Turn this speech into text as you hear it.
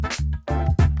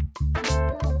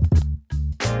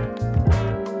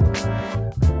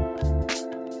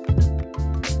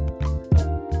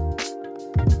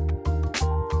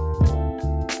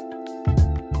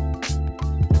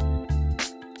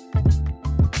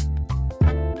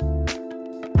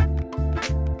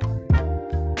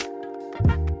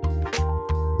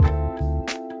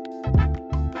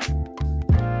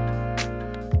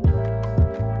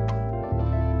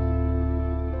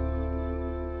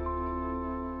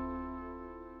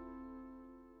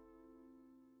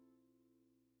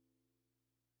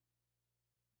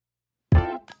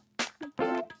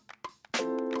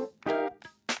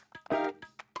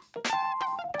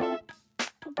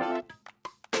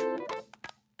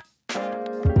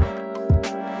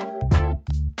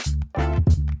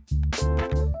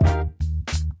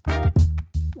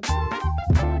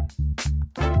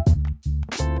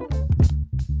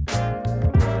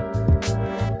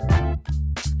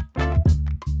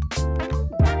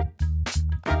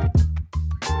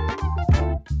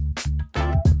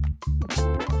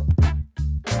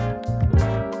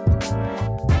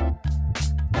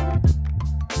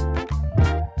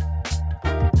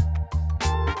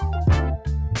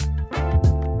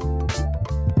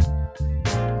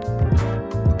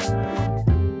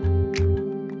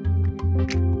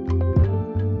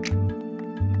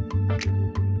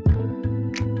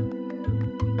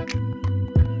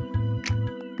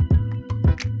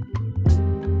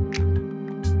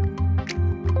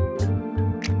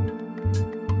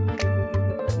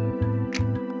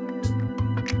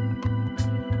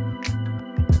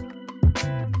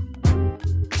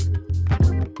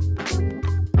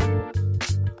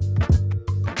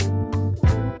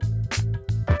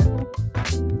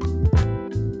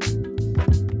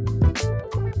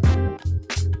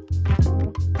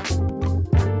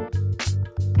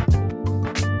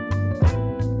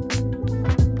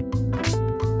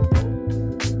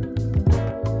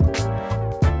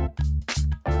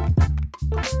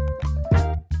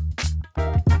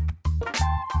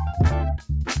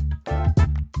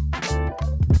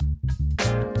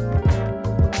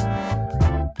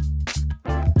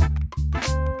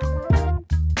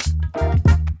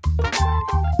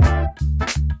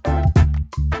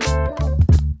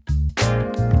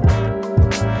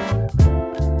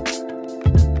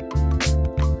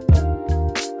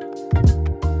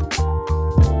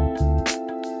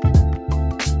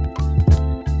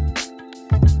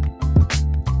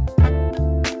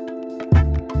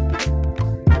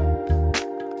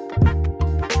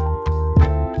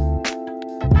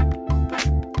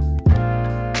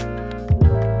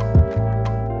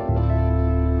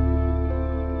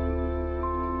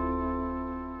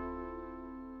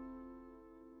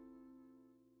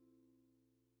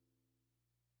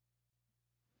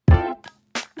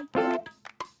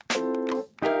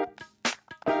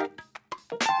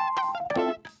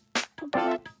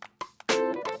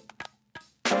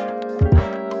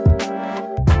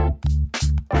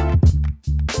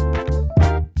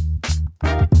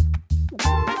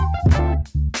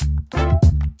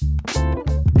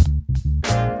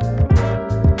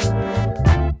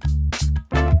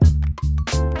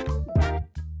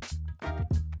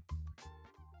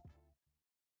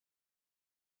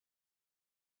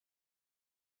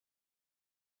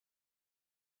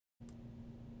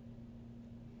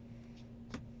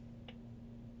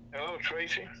Hello,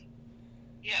 Tracy.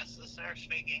 Yes, the sir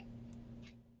speaking.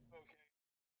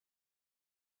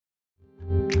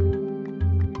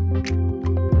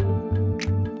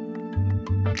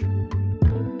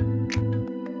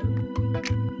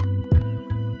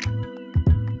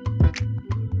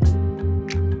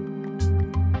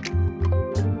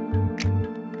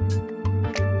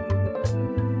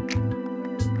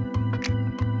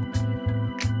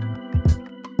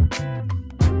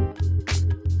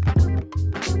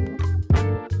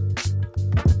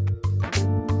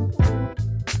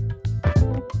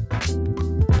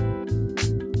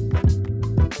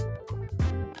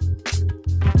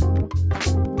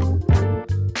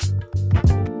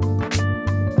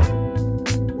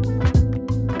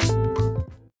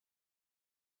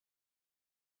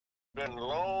 Been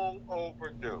long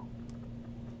overdue.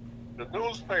 The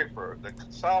newspaper, the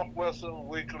Southwestern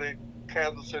Weekly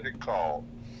Kansas City Call.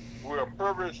 We are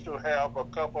privileged to have a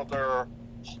couple of their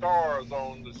stars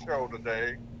on the show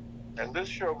today, and this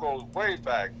show goes way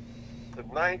back to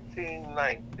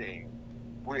 1919.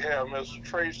 We have Miss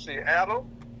Tracy Adam.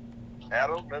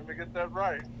 Adam, let me get that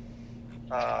right.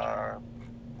 Uh,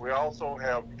 we also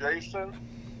have Jason,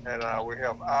 and we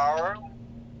have Aaron.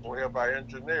 We have our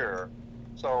engineer.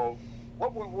 So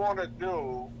what we want to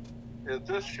do is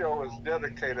this show is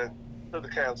dedicated to the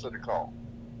Kansas City Call.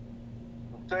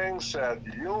 The things that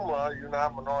UMA,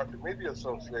 United Minority Media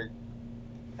Association,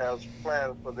 has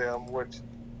planned for them, which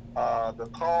the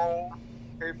Call,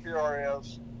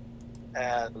 KPRS,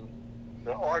 and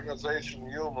the organization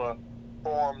UMA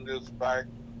formed this back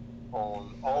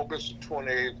on August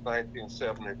 28,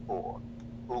 1974.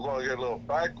 We're going to get a little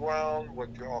background,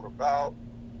 what you're all about,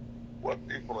 what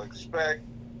people expect,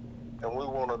 and we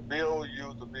want to build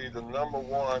you to be the number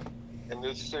one in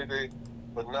this city,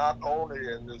 but not only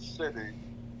in this city,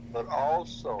 but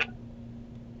also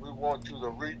we want you to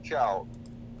reach out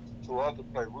to other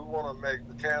places. We want to make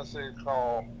the Kansas City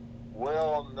Call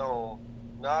well known,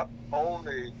 not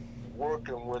only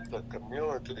working with the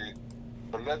community,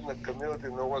 but letting the community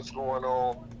know what's going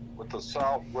on with the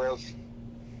Southwest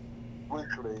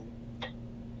Weekly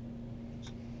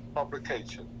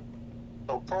publication.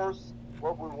 So first,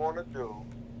 what we want to do,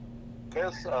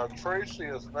 Miss Tracy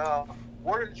is now,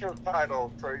 what is your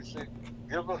title, Tracy?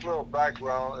 Give us a little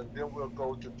background, and then we'll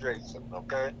go to Jason,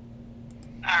 okay?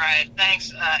 All right.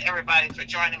 Thanks, everybody, for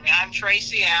joining me. I'm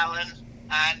Tracy Allen.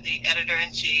 I'm the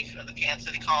editor-in-chief of the Kansas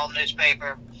City Call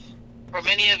newspaper. For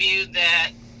many of you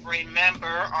that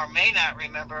remember or may not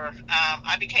remember,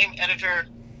 I became editor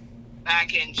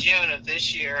back in June of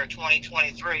this year,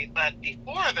 2023. But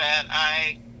before that,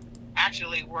 I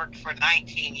actually worked for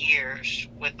 19 years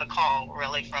with the Call,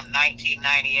 really from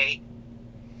 1998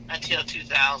 until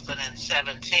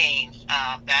 2017.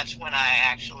 That's when I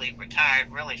actually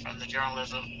retired, really, from the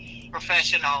journalism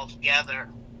profession altogether.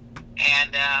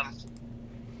 And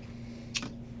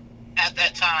at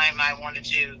that time, I wanted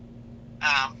to,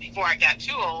 before I got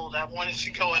too old, I wanted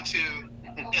to go into,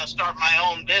 start my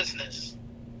own business.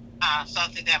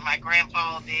 Something that my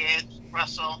grandpa did,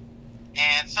 Russell,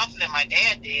 and something that my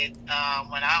dad did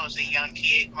when I was a young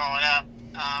kid growing up.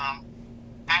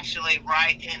 Actually,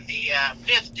 right in the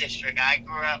 5th District. I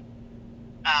grew up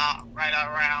right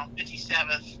around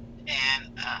 57th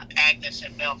and Agnes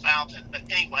and Bell Fountain. But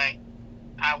anyway,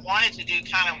 I wanted to do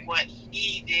kind of what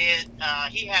he did.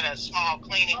 He had a small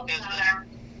cleaning business,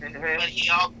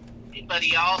 but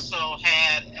he also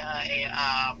had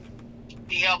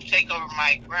he helped take over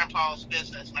my grandpa's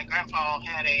business. My grandpa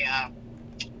had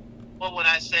what would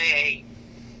I say,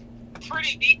 a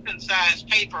pretty decent sized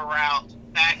paper route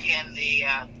back in the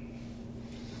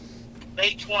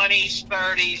late 20s,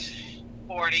 30s,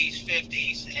 40s,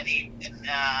 50s,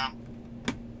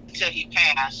 until he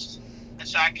passed. And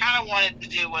so I kind of wanted to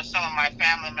do what some of my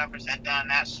family members had done.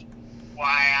 That's why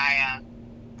I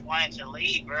wanted to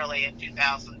leave early in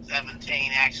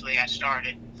 2017. Actually, I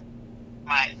started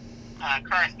my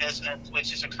current business,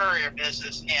 which is a courier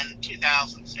business, in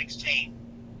 2016.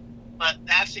 But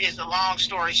that is a long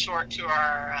story short to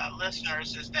our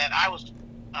listeners, is that I was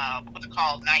what they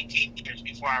call 19 years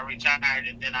before I retired,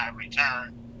 and then I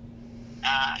returned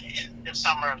in the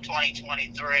summer of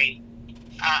 2023.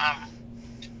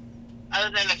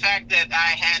 Other than the fact that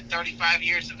I had 35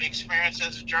 years of experience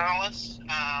as a journalist,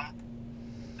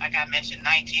 like I mentioned,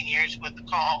 19 years with the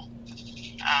Call.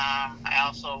 I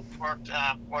also worked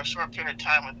for a short period of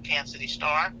time with the Kansas City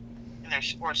Star in their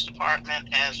sports department,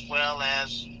 as well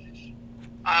as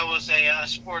I was a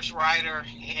sports writer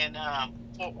in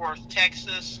Fort Worth,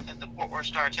 Texas, at the Fort Worth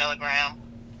Star-Telegram.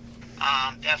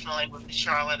 Definitely with the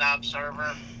Charlotte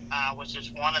Observer, which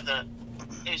is one of the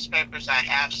newspapers I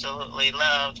absolutely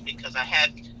loved, because I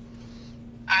had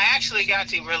I actually got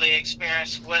to really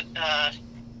experience what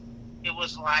it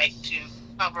was like to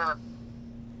cover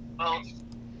both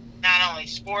not only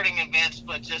sporting events,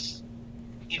 but just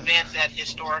events at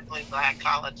historically black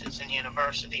colleges and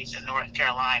universities in North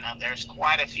Carolina. There's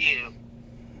quite a few,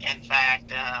 in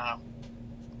fact.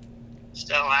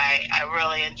 So I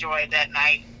really enjoyed that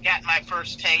night. Got my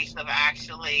first taste of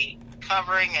actually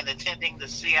covering and attending the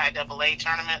CIAA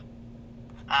tournament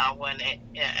when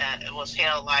it was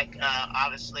held, like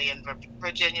obviously in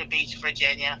Virginia Beach,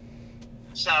 Virginia.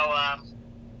 So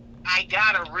I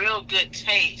got a real good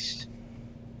taste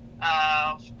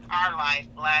of our life,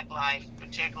 black life,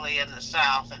 particularly in the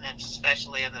South and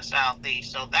especially in the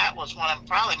Southeast. So that was one of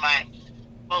probably my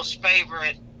most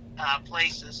favorite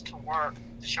places to work,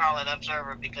 the Charlotte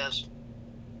Observer, because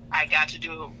I got to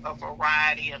do a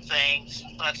variety of things,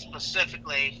 but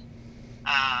specifically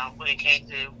when it came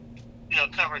to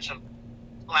coverage of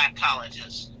black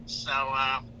colleges. So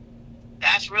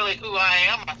that's really who I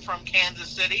am. I'm from Kansas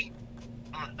City.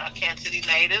 I'm a Kansas City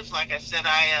native. Like I said,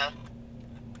 I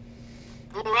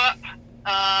grew up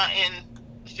in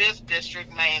the 5th District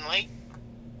mainly,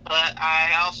 but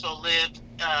I also lived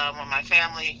when my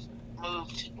family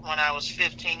moved when I was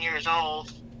 15 years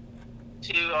old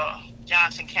to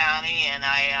Johnson County, and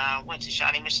I went to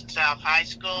Shawnee Mission South High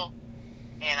School,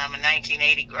 and I'm a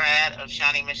 1980 grad of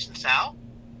Shawnee Mission South.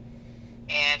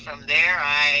 And from there,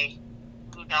 I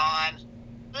moved on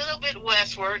a little bit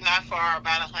westward, not far,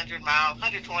 about 100 miles,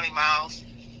 120 miles,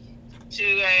 to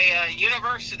a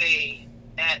university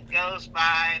that goes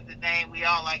by the name we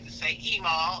all like to say,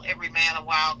 EMAL, Every Man a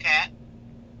Wildcat.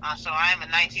 So I am a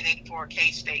 1984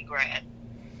 K-State grad.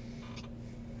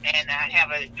 And I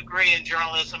have a degree in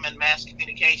journalism and mass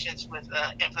communications with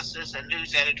emphasis in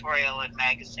news editorial and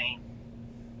magazine.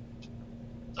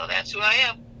 So that's who I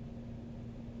am.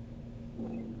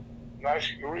 Nice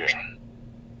career.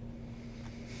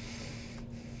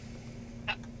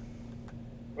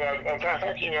 Well,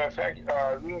 thank you.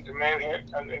 Living to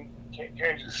Manhattan in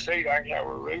Kansas State, I have a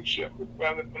relationship with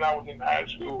brother when I was in high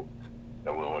school.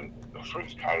 That was one of the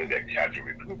first college that tried to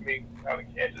recruit me out of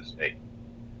Kansas State.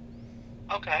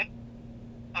 Okay,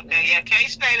 yeah,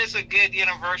 K-State is a good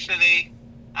university.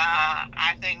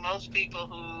 I think most people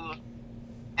who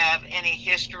have any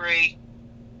history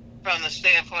from the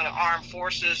standpoint of armed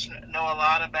forces know a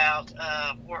lot about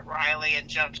Fort Riley and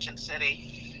Junction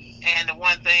City. And the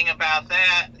one thing about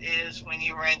that is when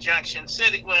you were in Junction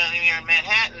City, when you're in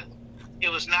Manhattan, it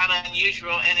was not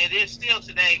unusual, and it is still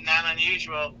today not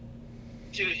unusual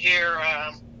to hear,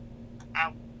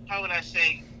 how would I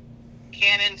say,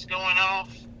 cannons going off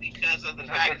because of the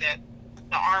fact that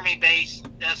the Army base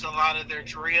does a lot of their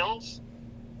drills.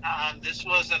 This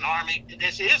is an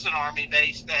Army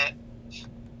base that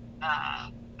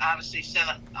obviously sent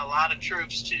a lot of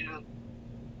troops to,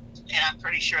 and I'm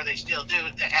pretty sure they still do,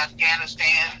 to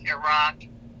Afghanistan, Iraq,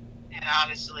 and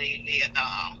obviously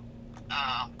Vietnam,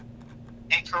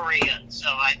 and Korea. So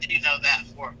I do know that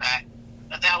for a fact.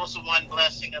 But that was the one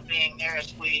blessing of being there,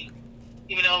 is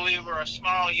even though we were a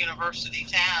small university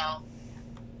town,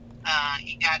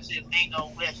 you got to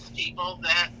mingle with people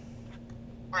that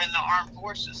were in the armed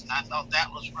forces, and I thought that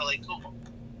was really cool.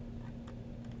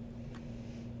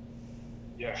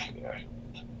 Yeah.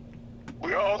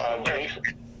 We also Jason.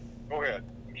 Go ahead.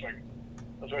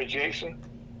 I'm sorry, Jason.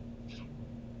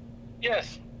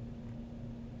 Yes.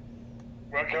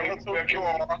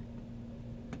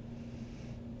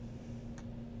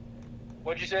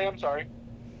 What'd you say? I'm sorry.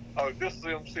 This is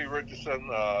MC Richardson,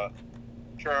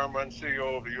 Chairman,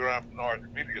 CEO of the United Minority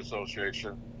Media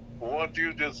Association. Why don't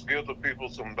you just give the people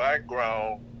some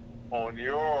background on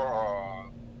your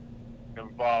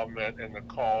involvement in the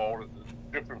call,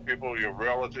 different people, your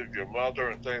relatives, your mother,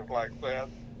 and things like that,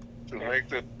 to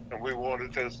make it, and we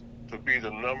wanted this to be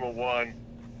the #1,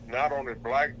 not only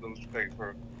black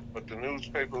newspaper, but the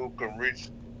newspaper who can reach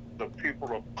the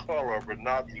people of color, but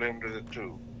not limited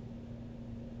to.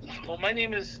 Well, my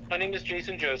name is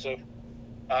Jason Joseph.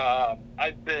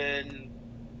 I've been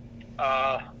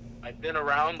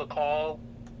around the call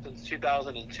since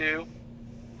 2002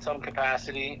 in some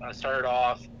capacity. I started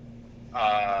off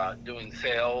doing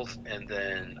sales and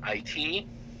then IT,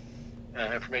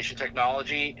 information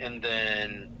technology, and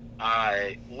then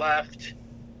I left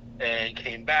and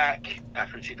came back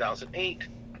after 2008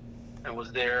 and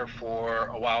was there for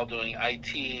a while doing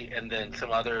IT and then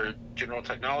some other general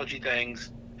technology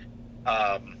things.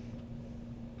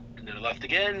 And then I left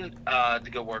again to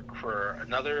go work for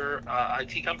another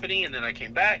IT company, and then I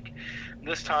came back,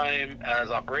 this time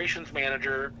as operations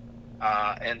manager.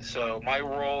 And so my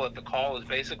role at the call is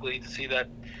basically to see that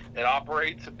it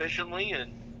operates efficiently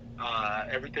and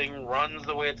Everything runs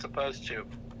the way it's supposed to.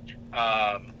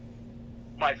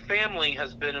 My family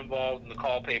has been involved in the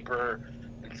call paper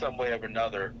in some way or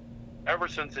another ever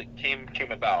since it came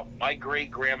about. My great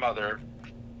grandmother,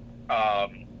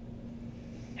 Hannah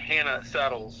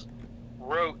Settles,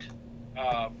 wrote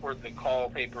for the call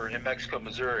paper in Mexico,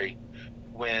 Missouri,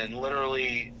 when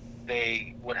literally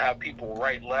they would have people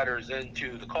write letters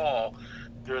into the call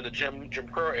during the Jim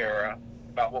Crow era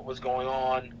about what was going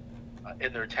on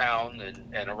in their town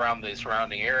and around the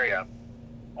surrounding area,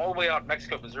 all the way out in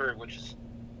Mexico, Missouri, which is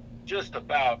just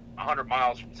about 100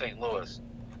 miles from St. Louis.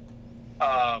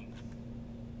 And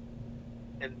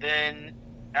then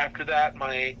after that,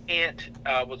 my aunt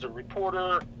was a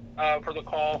reporter for the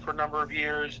call for a number of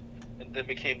years, and then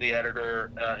became the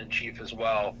editor-in-chief as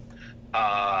well.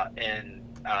 And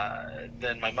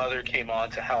then my mother came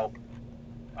on to help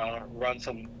run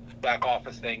some back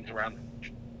office things around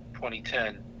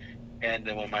 2010. And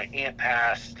then when my aunt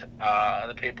passed,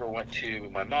 the paper went to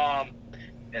my mom.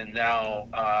 And now,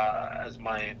 as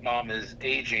my mom is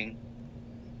aging,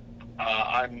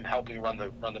 I'm helping run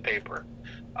the paper.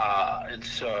 And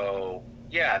so,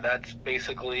 yeah, that's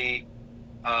basically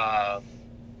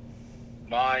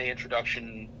my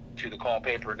introduction to the call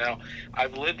paper. Now,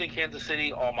 I've lived in Kansas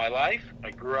City all my life.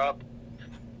 I grew up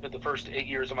with the first 8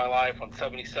 years of my life on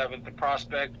 77th and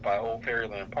Prospect by Old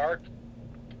Fairyland Park.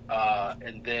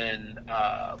 And then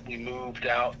we moved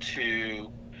out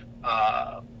to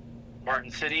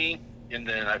Martin City, and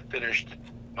then I finished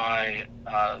my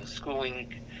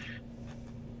schooling,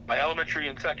 my elementary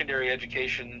and secondary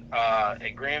education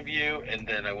at Grandview, and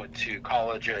then I went to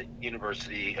college at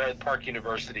Park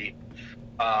University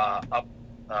up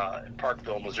in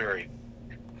Parkville, Missouri.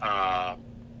 I've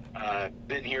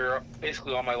been here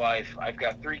basically all my life. I've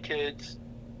got 3 kids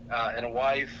and a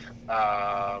wife.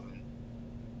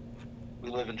 We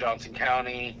live in Johnson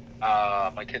County.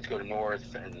 My kids go to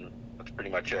North, and that's pretty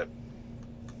much it.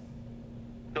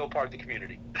 Still part of the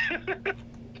community.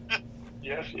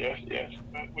 Yes.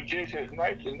 Well, Jason, it's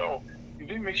nice to know. You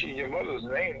didn't mention your mother's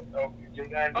name.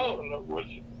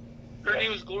 Her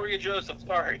name was Gloria Joseph.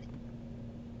 Sorry.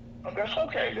 Oh, that's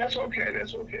okay. Yeah,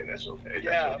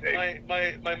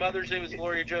 my mother's name is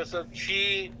Gloria Joseph.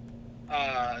 She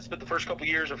spent the first couple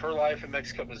years of her life in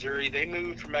Mexico, Missouri. They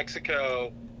moved from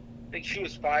Mexico, I think she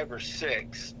was 5 or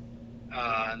 6,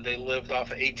 and they lived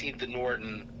off of 18th and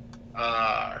Norton.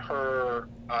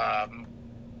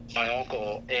 My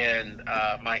uncle and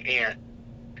my aunt,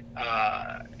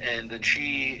 and then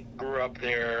she grew up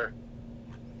there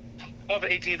off of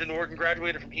 18th and Norton,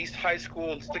 graduated from East High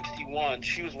School in 61.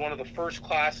 She was one of the first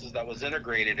classes that was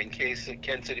integrated in Kansas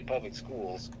City Public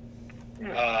Schools.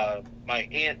 My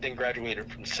aunt then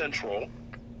graduated from Central.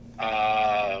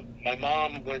 My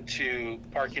mom went to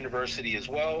Park University as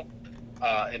well,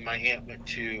 and my aunt went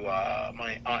to,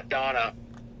 my Aunt Donna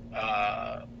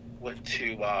went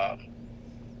to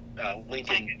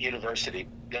Lincoln University,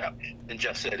 in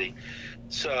Jeff City.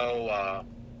 So,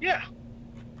 yeah,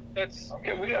 that's...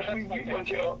 Okay, we want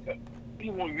to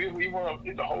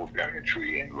get the whole family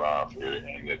tree and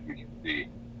and that we can see.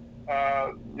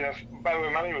 Yes, by the way,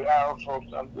 my name is Al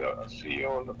Folks. I'm the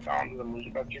CEO and the founder of the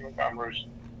Missouri Chamber of Commerce.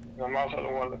 And I'm also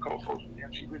one of the co-hosts of the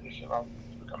MC Business Center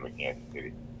to come to Kansas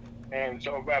City. And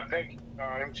so, I thank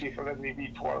MC for letting me be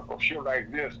part of a show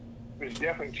like this, which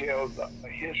definitely tells the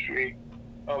history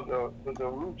of the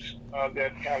roots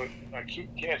that kind of keep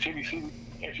Kansas City,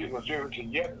 Missouri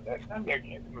together. That's not that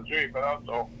Kansas, Missouri, but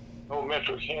also the whole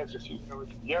Metro Kansas City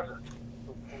together.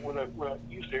 With a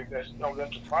you say that's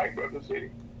the fiber of the city.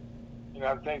 And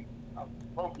I thank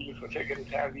both of you for taking the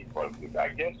time to be part of the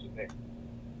digest today.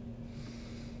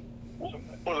 So,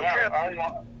 Well,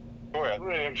 now, go ahead. Go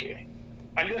ahead, MC.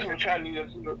 I just want to try to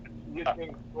get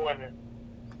things going there.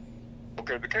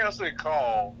 Okay, the Kansas City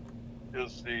Call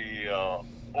is the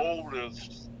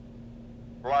oldest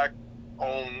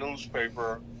black-owned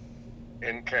newspaper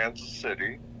in Kansas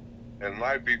City, and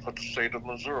might be for the state of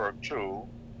Missouri too.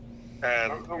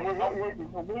 And when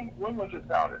was it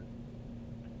founded?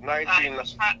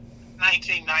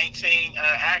 1919.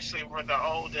 Actually, we're the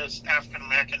oldest African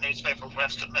American newspaper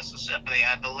west of Mississippi,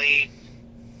 I believe.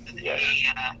 Yes.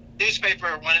 The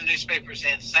newspaper, one of the newspapers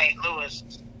in St. Louis,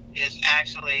 is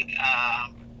actually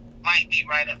might be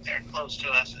right up there close to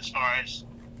us as far as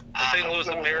the St. Louis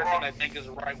American, I think, is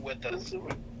right with us. I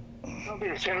don't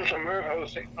think St. Louis American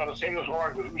or the St. Louis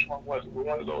Oregon, which one was it?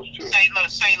 One of those two. St.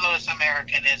 Louis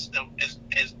American is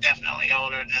definitely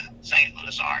older than St.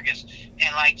 Louis Argus,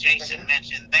 and like Jason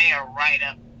mentioned, they are right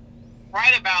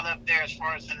about up there as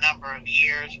far as the number of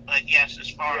years. But yes,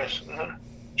 as far as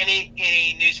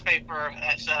any newspaper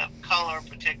that's color,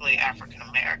 particularly African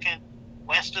American,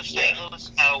 west of St.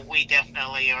 Louis. We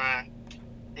definitely are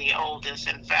the oldest.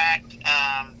 In fact,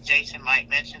 Jason might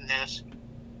mention this.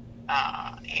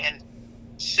 In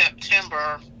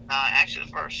September, actually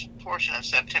the first portion of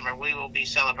September, we will be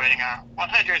celebrating our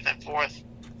 104th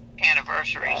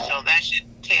anniversary. So that should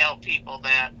tell people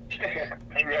that we've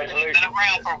been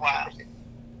around for a while.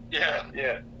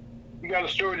 Yeah. You got a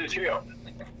story to tell.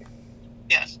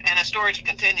 Yes, and a story to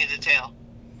continue to tell.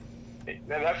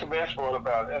 That's the best part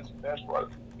about it. That's what.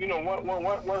 One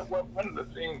of the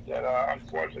things that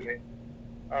unfortunately,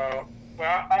 well,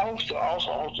 I also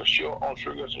host a show on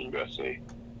Triggers in USA,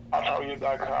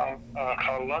 AutoYou.com,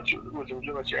 called Lunch with the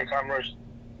Military Commerce.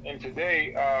 And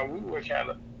today we were kind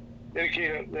of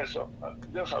dedicating just a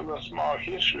little small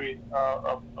history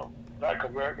of Black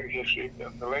American history.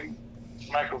 The late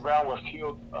Michael Brown was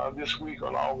killed this week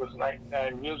on August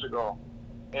 9 years ago.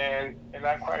 And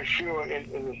I'm quite sure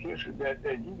in the history that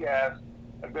you guys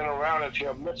have been around and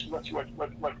tell much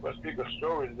bigger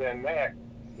stories than that.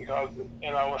 Because,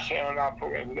 and I was saying on our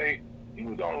program today,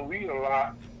 people don't read a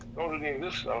lot, nor do they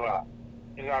listen a lot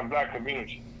in our Black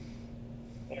community.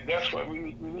 And that's what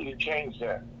we need to change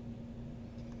that.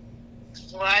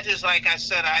 Well, like I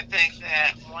said, I think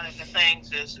that one of the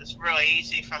things is it's really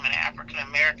easy from an African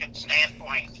American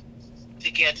standpoint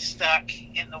to get stuck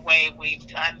in the way we've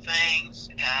done things.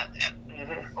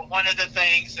 But one of the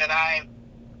things that I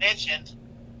mentioned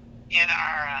in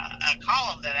our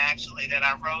column that I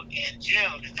wrote in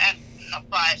June, and that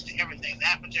applies to everything.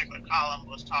 That particular column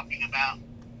was talking about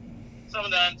some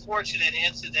of the unfortunate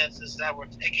incidences that were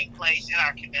taking place in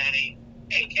our community,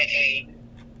 aka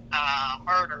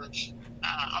murders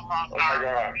among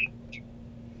our community.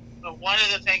 But one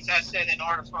of the things I said, in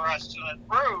order for us to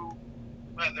improve,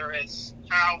 whether it's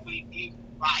how we view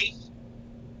life,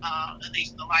 at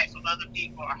least the life of other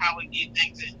people, or how we view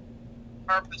things in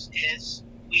purpose, is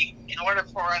in order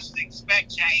for us to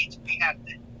expect change, we have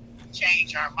to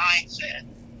change our mindset.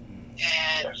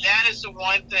 And that is the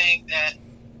one thing that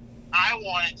I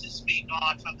wanted to speak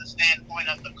on from the standpoint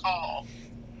of the call.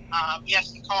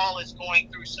 Yes, the call is going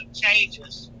through some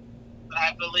changes, but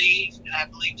I believe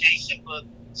Jason would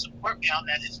support me on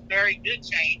that, it's very good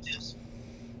changes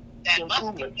that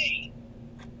must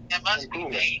be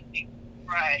made.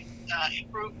 Right,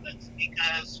 improvements,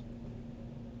 because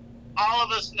all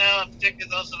of us know, particularly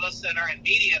those of us that are in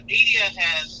media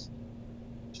has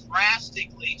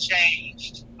drastically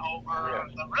changed over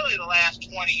the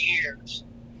last 20 years.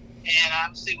 And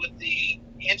obviously with the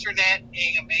internet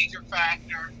being a major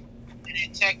factor, and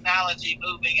in technology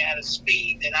moving at a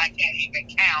speed that I can't even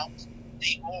count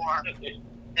anymore,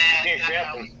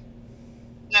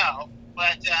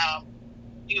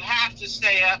 you have to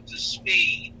stay up to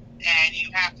speed, and you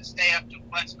have to stay up to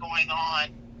what's going on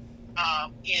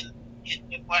in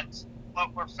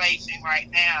what we're facing right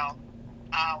now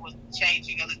with the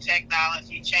changing of the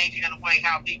technology, changing of the way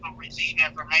how people receive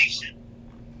information.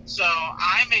 So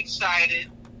I'm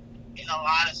excited in a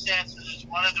lot of senses. It's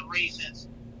one of the reasons,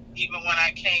 even when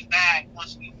I came back,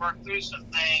 once we worked through some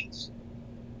things,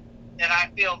 that I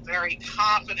feel very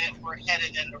confident we're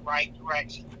headed in the right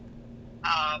direction.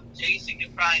 Jason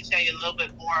can probably tell you a little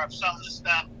bit more of some of the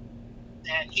stuff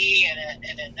that he and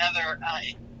another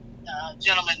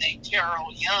gentleman named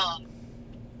Terrell Young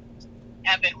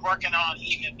have been working on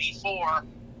even before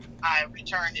I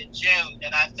returned in June,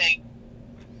 that I think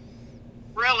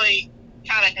really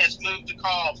kind of has moved the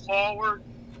call forward,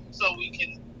 so we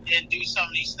can then do some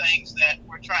of these things that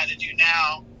we're trying to do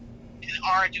now and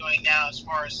are doing now as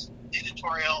far as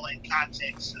editorial and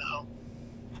content. So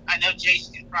I know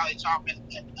Jason can probably talk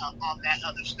on that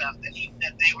other stuff that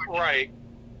they were doing. Right.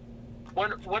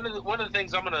 One of the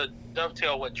things, I'm going to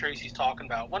dovetail what Tracy's talking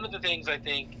about. One of the things I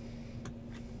think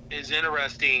is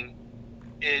interesting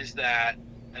is that,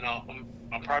 and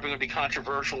I'm probably going to be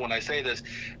controversial when I say this,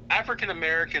 African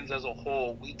Americans as a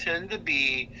whole, we tend to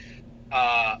be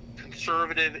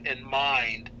conservative in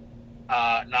mind.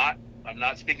 I'm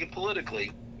not speaking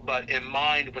politically, but in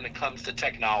mind when it comes to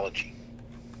technology.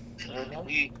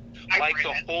 We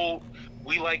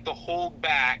like to hold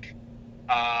back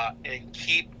and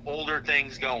keep older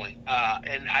things going.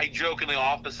 And I jokingly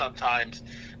often sometimes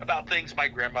about things my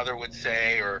grandmother would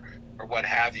say or what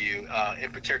have you.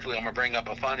 In particular, I'm going to bring up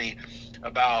a funny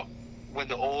about when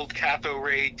the old cathode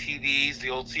ray TVs, the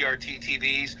old CRT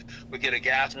TVs, would get a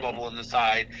gas bubble in the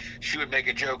side. She would make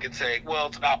a joke and say, well,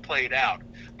 it's about played out.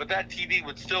 But that TV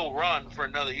would still run for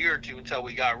another year or two until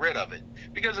we got rid of it,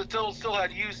 because it still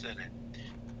had use in it.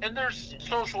 And there's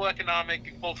social, economic,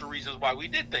 and cultural reasons why we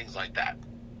did things like that.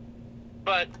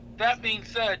 But that being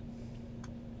said,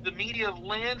 the media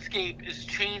landscape is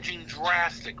changing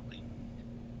drastically.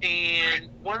 And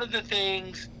one of the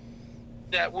things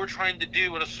that we're trying to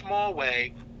do in a small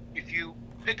way, if you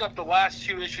pick up the last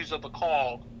 2 issues of The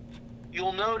Call,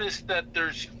 you'll notice that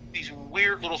there's these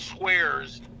weird little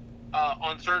squares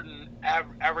on certain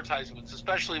advertisements,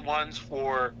 especially ones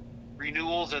for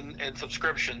renewals and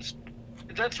subscriptions.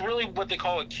 And that's really what they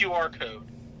call a QR code.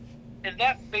 And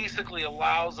that basically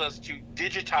allows us to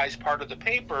digitize part of the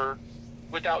paper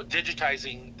without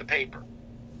digitizing the paper.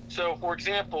 So, for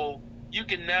example, you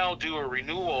can now do a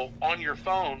renewal on your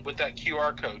phone with that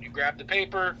QR code. You grab the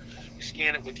paper, you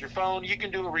scan it with your phone, you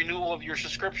can do a renewal of your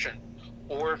subscription.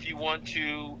 Or if you want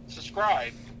to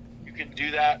subscribe, you can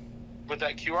do that with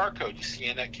that QR code. You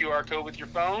scan that QR code with your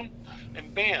phone,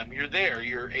 and bam, you're there.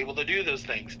 You're able to do those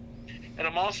things. And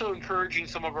I'm also encouraging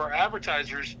some of our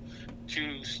advertisers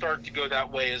to start to go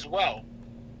that way as well.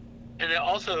 And it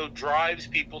also drives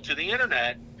people to the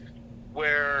internet,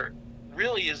 where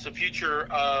really is the future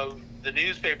of the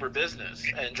newspaper business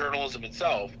and journalism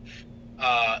itself.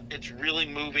 It's really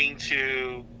moving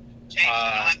to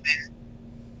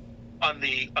on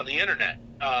the internet.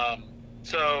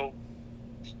 So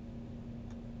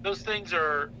those things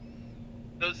are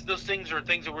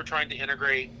things that we're trying to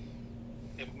integrate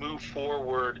and move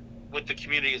forward with the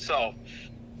community itself.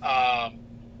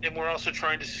 And we're also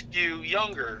trying to skew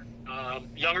younger.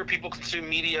 Younger people consume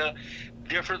media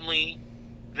differently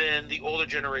than the older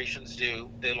generations do.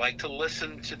 They like to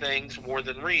listen to things more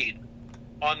than read.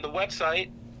 On the website,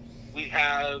 we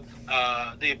have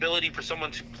the ability for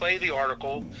someone to play the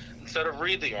article instead of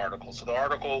read the article. So the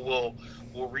article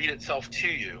will read itself to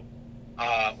you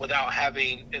without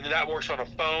having, and that works on a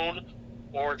phone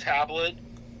or a tablet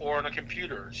or on a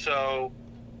computer. So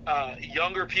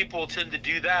younger people tend to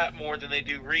do that more than they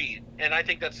do read. And I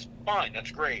think that's fine.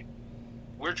 That's great.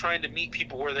 We're trying to meet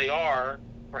people where they are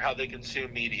for how they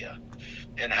consume media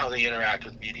and how they interact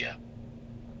with media.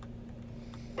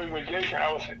 Well, Jason,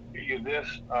 I was thinking you this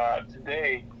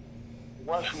today.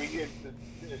 Once we get to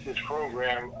finish this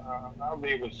program, I'll be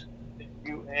able to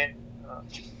you and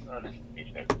the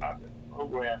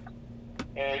program,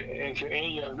 and to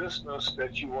any of your listeners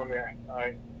that you want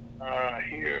to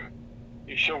hear,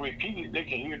 it shall repeat it. They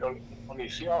can hear it on their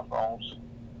cell phones,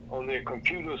 on their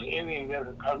computers, anything that's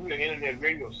an internet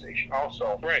radio station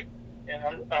also. Right. And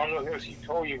I don't know if he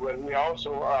told you, but we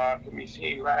also can be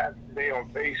seen live today on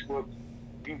Facebook,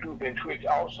 YouTube, and Twitch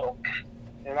also.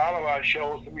 And all of our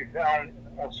shows can be found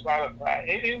on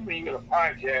Spotify. And when you get a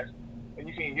podcast, and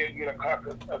you can get a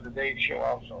copy of today's show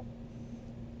also.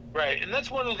 Right, and that's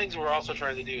one of the things we're also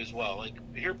trying to do as well. Like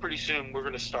here pretty soon, we're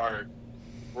going to start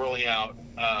rolling out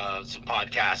some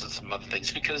podcasts and some other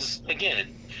things because,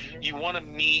 again, you want to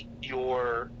meet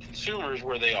your consumers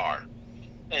where they are.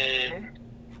 And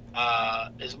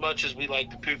as much as we like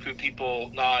to poo-poo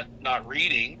people not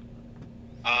reading,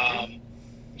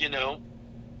 you know,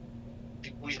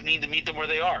 we need to meet them where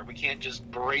they are. We can't just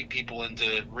berate people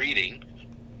into reading.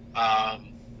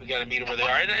 We got to meet them where they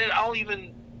are. And I'll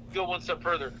even go one step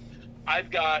further. I've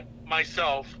got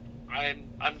myself.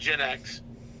 I'm Gen X.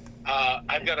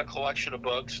 I've got a collection of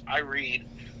books. I read,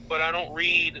 but I don't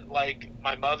read like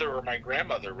my mother or my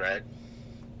grandmother read.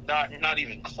 Not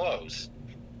even close.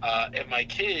 And my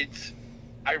kids,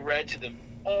 I read to them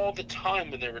all the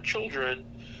time when they were children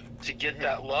to get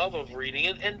that love of reading.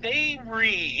 And they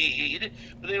read,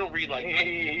 but they don't read like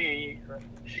me.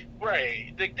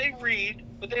 Right. They read,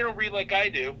 but they don't read like I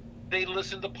do. They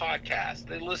listen to podcasts.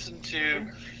 They listen to,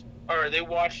 or they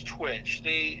watch Twitch.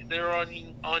 They're on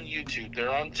YouTube.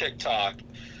 They're on TikTok.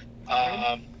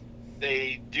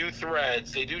 They do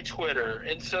Threads. They do Twitter.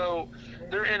 And so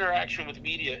their interaction with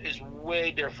media is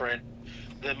way different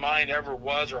than mine ever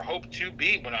was or hoped to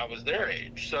be when I was their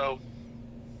age. So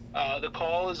the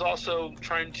call is also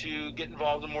trying to get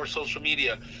involved in more social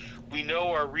media. We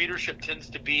know our readership tends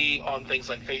to be on things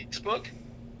like Facebook,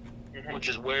 which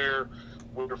is where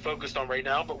we're focused on right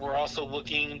now, but we're also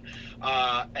looking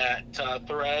at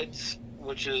Threads,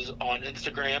 which is on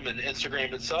Instagram and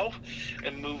Instagram itself,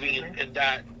 and moving in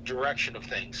that direction of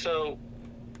things. So,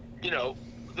 you know,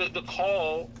 the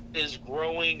call is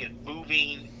growing and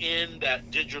moving in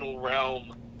that digital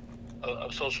realm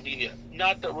of social media.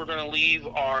 Not that we're going to leave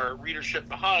our readership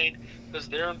behind, because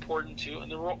they're important too,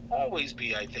 and there will always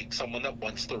be, I think, someone that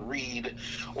wants to read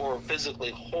or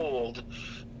physically hold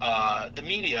the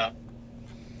media,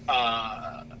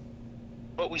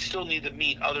 but we still need to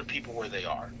meet other people where they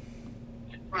are.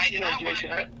 Right, and I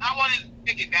wanted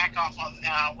to piggyback off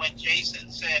on what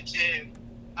Jason said too.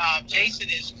 Jason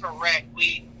is correct.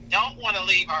 We don't want to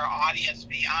leave our audience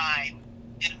behind,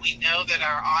 and we know that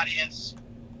our audience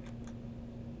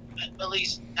at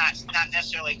least not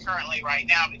necessarily currently right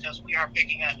now, because we are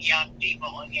picking up young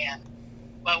people again.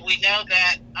 But we know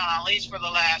that at least for the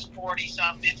last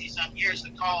 50-some years,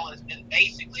 the call has been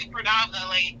basically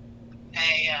predominantly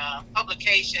a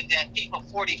publication that people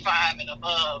 45 and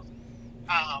above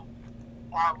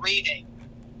are reading.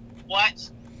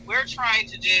 What we're trying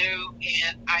to do,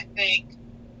 and I think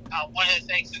one of the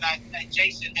things that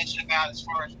Jason mentioned about as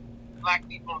far as Black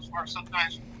people, as far as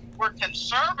sometimes we're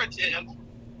conservative,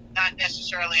 not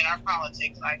necessarily in our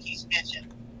politics like he's mentioned,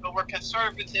 but we're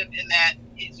conservative in that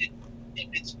if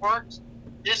it's worked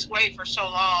this way for so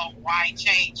long, why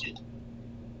change it?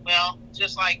 Well,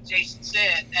 just like Jason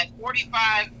said, that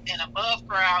 45 and above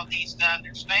crowd needs to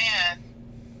understand,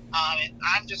 and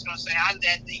I'm just going to say I'm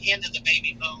at the end of the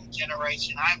baby boom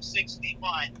generation. I'm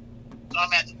 61, so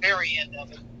I'm at the very end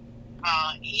of it.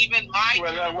 Even my I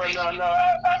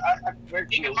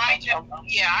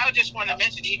just want to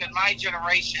mention even my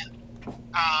generation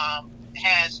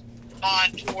has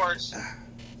gone towards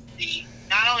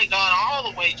not only gone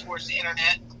all the way towards the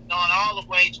internet, gone all the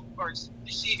way towards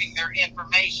receiving their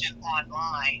information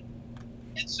online.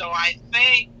 And so I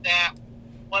think that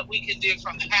what we can do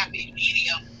from the happy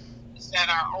medium is that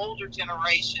our older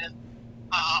generation,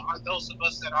 or those of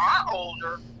us that are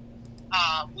older,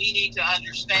 we need to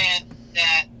understand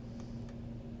that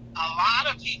a lot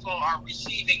of people are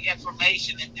receiving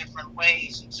information in different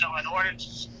ways. And so in order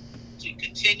to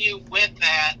continue with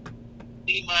that,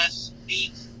 we must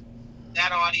meet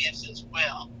that audience as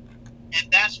well. And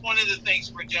that's one of the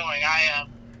things we're doing.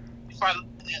 Before I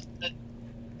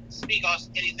speak on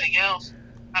anything else,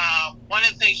 one of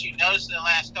the things you noticed in the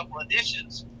last couple of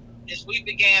editions is we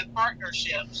began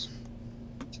partnerships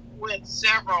with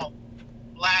several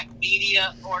Black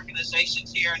media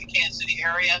organizations here in the Kansas City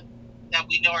area that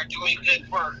we know are doing good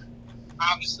work.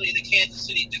 Obviously, the Kansas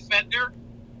City Defender,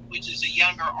 which is a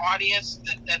younger audience,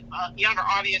 that younger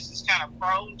audience is kind of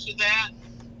prone to that.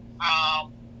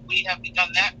 We have begun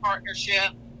that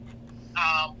partnership.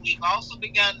 We've also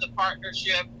begun the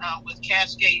partnership with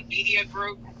Cascade Media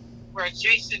Group, where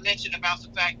Jason mentioned about the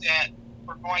fact that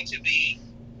we're going to be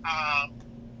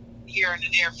here in the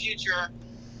near future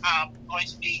going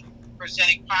to be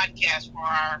presenting podcasts for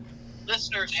our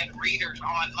listeners and readers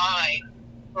online.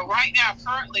 But right now,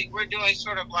 currently, we're doing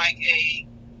sort of like a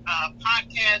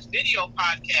video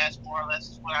podcast, more or less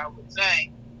is what I would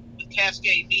say, with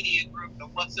Cascade Media Group and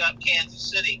What's Up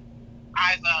Kansas City.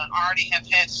 I've already have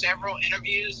had several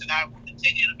interviews, and I will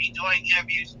continue to be doing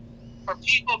interviews where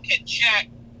people can check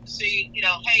to see,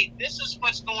 hey, this is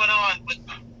what's going on with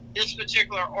this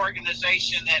particular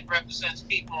organization that represents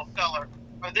people of color,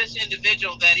 or this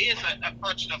individual that is a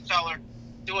person of color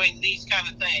doing these kind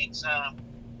of things.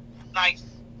 Like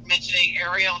mentioning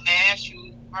Ariel Nash,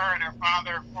 who her and her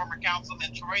father, former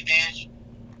councilman Troy Nash,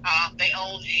 they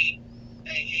own a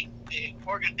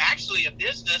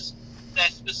business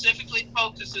that specifically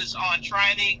focuses on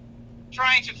trying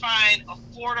to find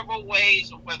affordable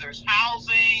ways of whether it's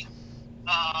housing.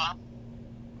 A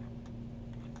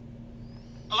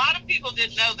lot of people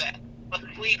didn't know that, but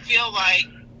we feel like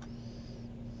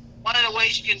one of the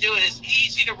ways you can do it is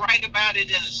easy to write about it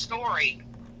in a story,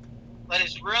 but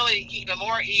it's really even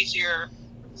more easier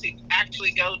to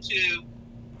actually go to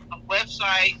a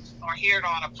website or hear it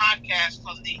on a podcast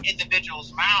from the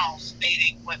individual's mouths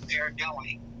stating what they're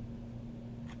doing.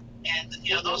 And,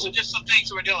 those are just some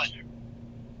things we're doing.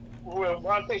 Well,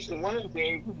 I think one of the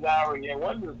things, Larry, and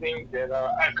one of the things that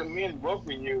I commend both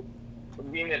of you for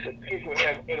being at the paper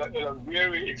at a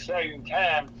very exciting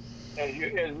time as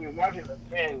we're watching the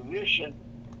transition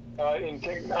in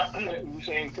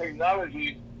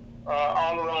technology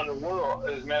all around the world.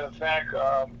 As a matter of fact,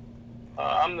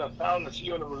 I'm the founder and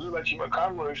CEO of the Missouri Chamber of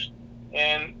Commerce,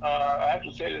 and I have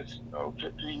to say this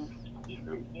to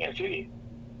Kansas City.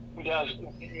 Because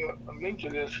if you link to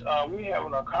this, we have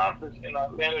a conference in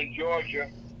Atlanta, Georgia,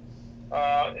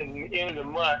 in the end of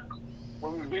the month,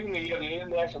 where we're bringing together the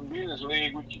International Business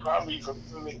League, which you probably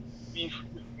be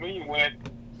familiar with,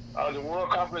 the World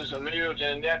Conference of Mayors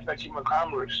and the National Chamber of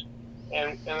Commerce.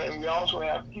 And we also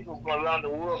have people from around the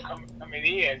world coming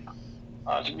in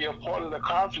to be a part of the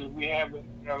conference we have in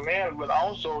Atlanta, but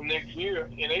also next year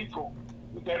in April,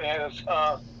 we're going to have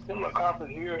a similar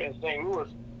conference here in St. Louis,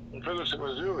 in Ferguson,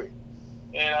 Missouri.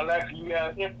 And I'd like you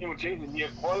guys an invitation to be a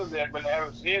part of that, but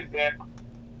having said that,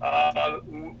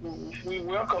 we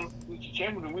welcome, Mr.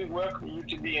 Chamberlain, we welcome you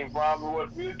to be involved with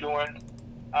what we're doing.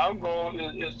 Our goal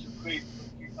is to create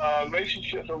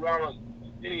relationships around the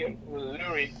city of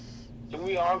Missouri so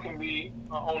we all can be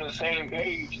on the same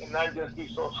page and not just be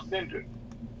so splintered.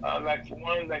 Like for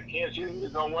one, like Kansas City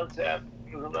is on one side,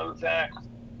 is on the other side.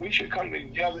 we should come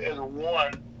together as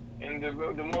one. And the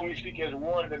more we speak as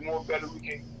one, the more better we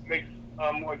can make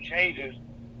more changes.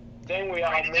 Same way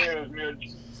our mayor is Mayor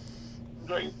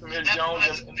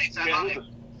Jones and Mayor Lucas.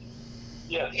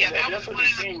 Yes, Yeah, that that's was what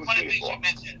the team one was of the here things for. you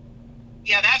mentioned.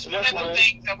 Yeah, that's one of the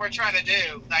things that we're trying to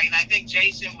do. Like, and I think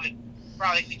Jason would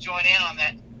probably join in on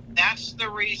that. That's the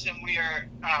reason we are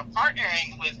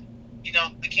partnering with,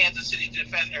 the Kansas City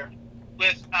Defender,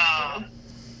 with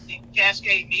the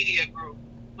Cascade Media Group,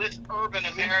 with Urban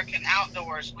American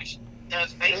Outdoors, which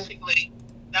does basically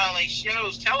not only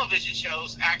shows, television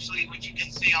shows, actually, which you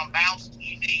can see on Bounce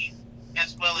TV,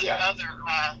 as well as other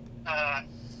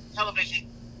television,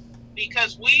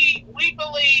 because we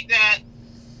believe that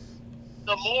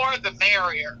the more the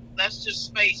merrier. Let's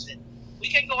just face it. We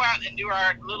can go out and do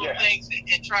our little things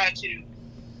and try to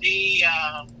be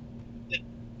the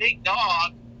big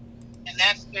dog, and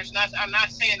I'm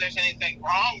not saying there's anything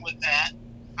wrong with that.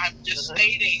 I'm just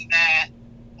stating that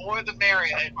more the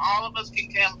merrier. If all of us can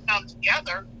come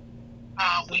together,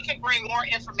 we can bring more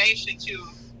information to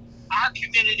our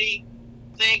community,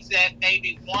 things that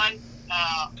maybe one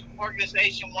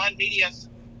organization, one media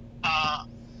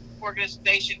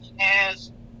organization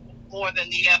has more than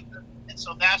the other. And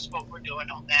so that's what we're doing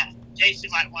on that.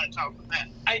 Jason might want to talk about that.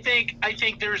 I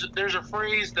think there's a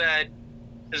phrase that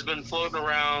has been floating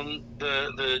around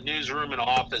the newsroom and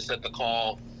office at the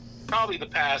call probably the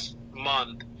past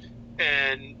month,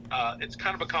 and it's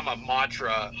kind of become a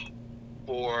mantra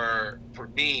for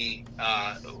me.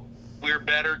 We're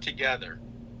better together.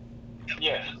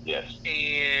 Yes.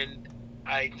 And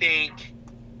I think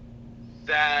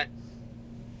that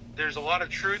there's a lot of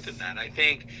truth in that. I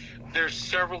think there's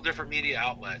several different media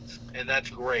outlets, and that's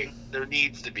great. There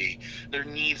needs to be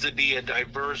a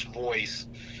diverse voice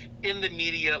in the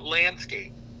media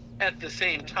landscape. At the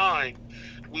same time,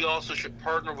 we also should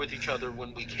partner with each other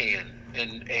when we can,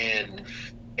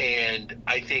 and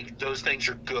I think those things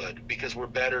are good because we're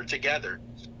better together.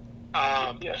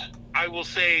 I will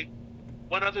say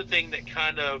one other thing that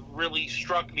kind of really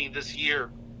struck me this year.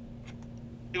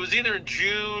 It was either in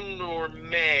June or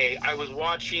May. I was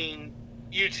watching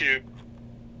YouTube,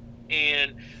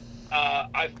 and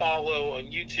I follow on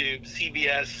YouTube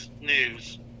CBS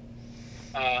News,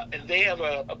 and they have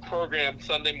a program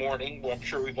Sunday morning, who I'm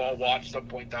sure we've all watched some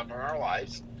point in time in our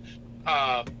lives.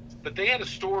 But they had a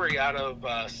story out of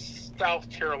South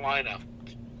Carolina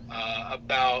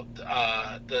about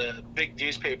the big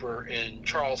newspaper in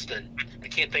Charleston. I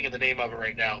can't think of the name of it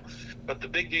right now, but the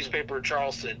big newspaper in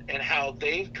Charleston, and how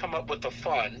they've come up with a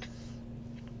fund,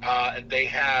 and they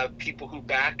have people who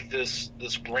back this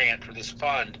grant or this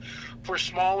fund for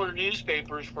smaller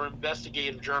newspapers for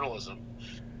investigative journalism.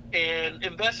 And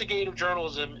investigative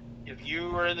journalism, if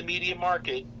you are in the media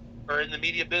market or in the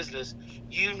media business,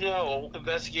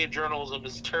 investigative journalism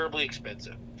is terribly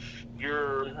expensive.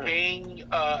 You're paying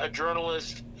a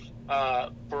journalist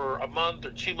for a month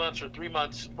or 2 months or 3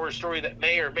 months for a story that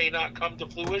may or may not come to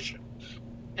fruition.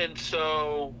 And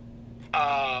so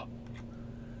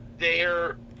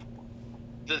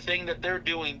the thing that they're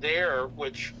doing there,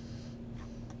 which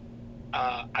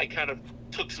I kind of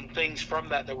took some things from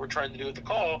that we're trying to do at the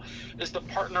call, is to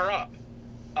partner up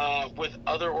with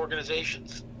other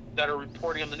organizations that are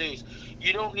reporting on the news.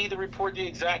 You don't need to report the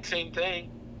exact same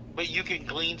thing, but you can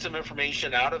glean some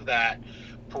information out of that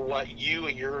for what you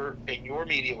and your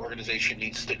media organization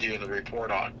needs to do the report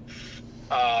on.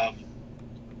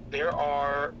 There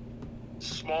are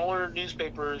smaller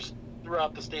newspapers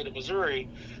throughout the state of Missouri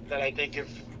that I think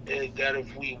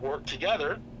if we work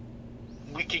together,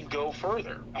 we can go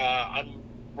further. I'm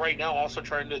right now also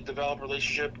trying to develop a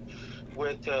relationship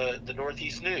with the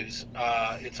Northeast News.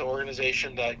 It's an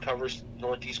organization that covers the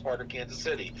northeast part of Kansas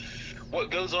City.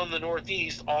 What goes on in the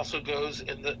Northeast also goes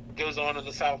on in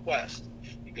the Southwest.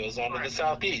 It goes on in the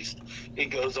Southeast. It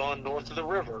goes on north of the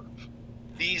river.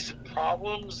 These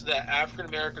problems that African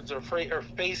Americans are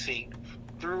facing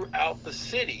throughout the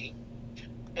city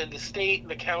and the state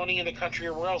and the county and the country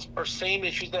and everywhere else are same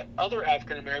issues that other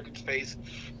African Americans face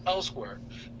elsewhere.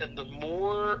 And the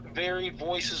more varied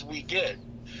voices we get,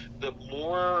 the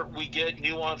more we get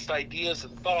nuanced ideas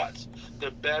and thoughts,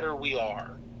 the better we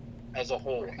are as a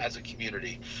whole, as a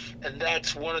community. And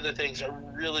that's one of the things I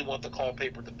really want the call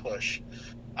paper to push.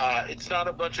 It's not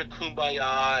a bunch of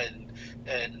kumbaya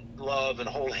and love and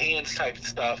hold hands type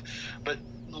stuff, but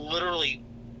literally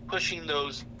pushing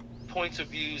those points of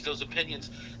views, those opinions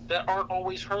that aren't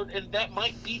always heard, and that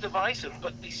might be divisive,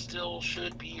 but they still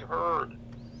should be heard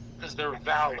because they're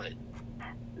valid.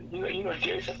 You know,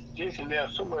 Jason,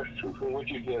 there's so much truth in what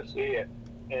you just said,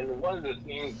 and one of the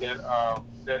things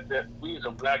that we as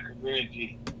a Black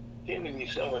community tend to be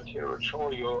somewhat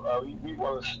territorial. We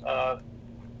want to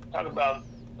talk about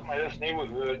somebody else's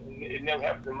neighborhood, and it never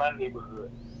happens in my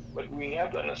neighborhood. But we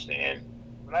have to understand,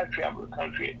 when I travel the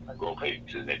country, I go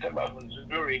places, they talk about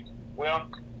Missouri. Well,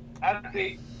 I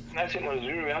think, when I say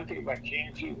Missouri, I'm thinking about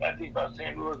Kansas, I think about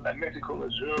St. Louis, like Mexico,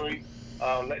 Missouri,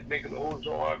 like Lake of the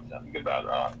Ozarks, I think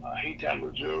about Haytown,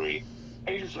 Missouri,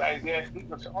 places like that.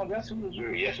 People say, oh, that's in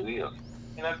Missouri. Yes, it is.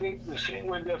 And I think the same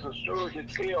way there's a story to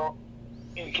tell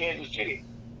in Kansas City.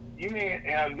 You may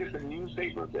have different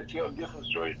newspapers that tell different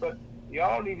stories, but they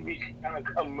all need to be kind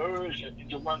of merged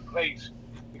into one place.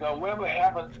 Because whatever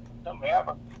happens, something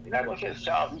happens, you're not going to say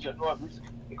Southeast or Northeast.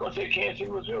 You're going to say Kansas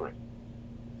City, Missouri.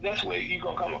 That's where you're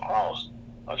going to come across.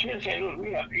 Here in St. Louis,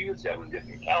 we have 87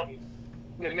 different counties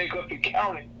that make up the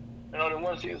county, and only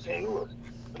one city of St. Louis.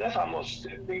 But that's almost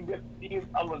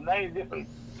 90 different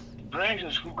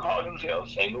branches who call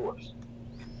themselves St. Louis.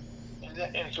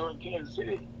 And so in Kansas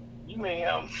City, you may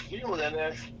have people in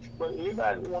there, but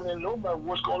everybody want to know about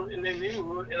what's going on in their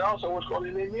neighborhood and also what's going on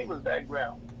in their neighbor's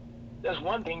background. That's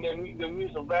one thing that we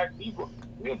as black people,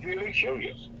 we're really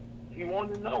curious. We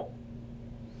want to know.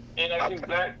 And I think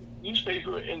black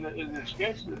newspaper is the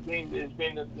sketchy thing that's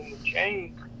been the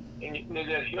change and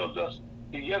that held us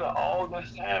together all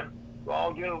this time for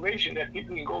all generations, that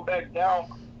people can go back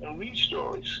down and read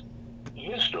stories,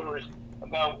 his stories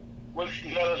about what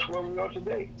got us where we are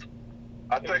today.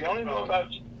 I think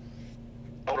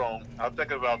Hold on. I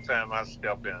think about time I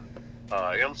step in.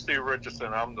 MC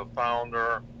Richardson, I'm the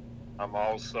founder. I'm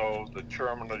also the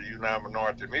chairman of the United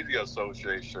Minority Media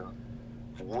Association,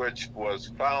 which was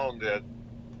founded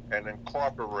and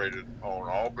incorporated on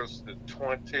August the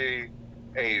 28th,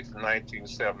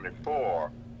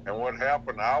 1974. And what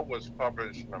happened, I was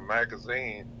published in a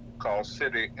magazine called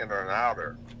City Inner and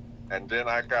Outer. And then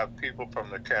I got people from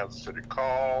the Kansas City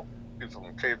Call, people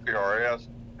from KPRS,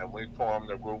 and we formed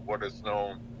a group, what is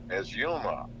known as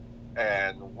UMA.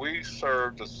 And we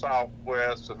served the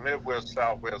Southwest, the Midwest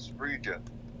Southwest region.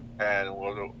 And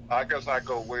well, I guess I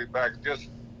go way back, just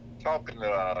talking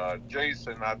to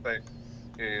Jason, I think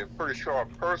a pretty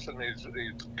sharp person. He's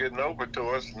getting over to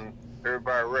us, and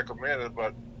everybody recommended.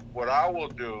 But what I will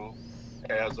do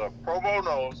as a pro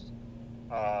bono,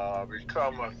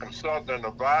 become a consultant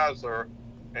advisor,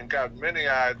 and got many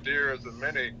ideas and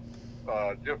many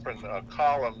different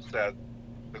columns that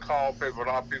the Call paper, a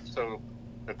lot of people say,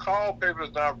 the Call paper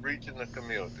is not reaching the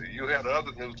community. You had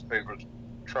other newspapers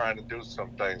trying to do some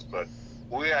things, but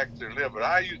we actually live it.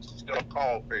 I used to sell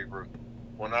Call papers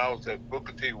when I was at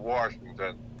Booker T.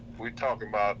 Washington. We talking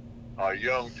about a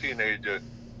young teenager.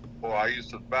 Well, I used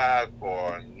to buy it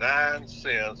for 9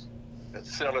 cents and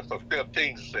sell it for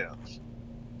 15 cents.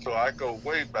 So I go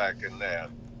way back in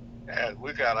that. And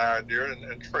we got our idea,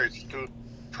 and Tracy too.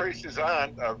 Tracy's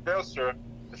aunt, Vester,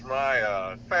 is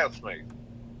my classmate.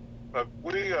 But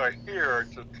we are here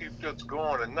to keep this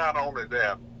going, and not only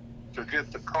that, to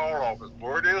get the Call office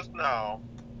where it is now,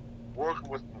 working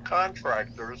with some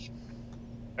contractors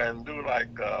and do like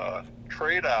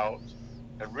trade outs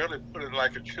and really put it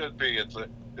like it should be. It's a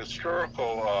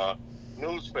historical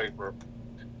newspaper,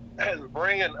 and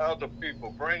bring in other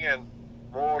people, bring in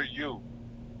more youth.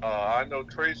 I know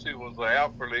Tracy was the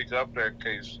athlete up there at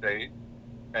K-State,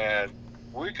 and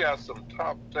we got some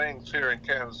top things here in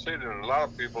Kansas City that a lot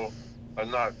of people are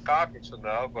not cognizant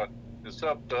of, but it's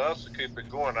up to us to keep it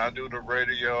going. I do the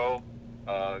radio,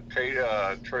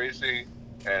 Tracy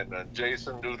and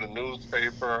Jason do the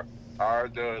newspaper, R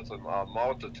does a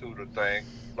multitude of things.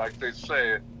 Like they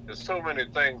say, there's so many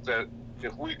things that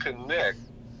if we connect,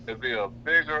 it'd be a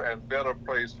bigger and better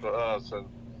place for us. And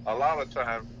a lot of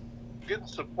times, getting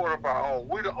support of our own,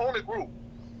 we're the only group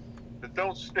that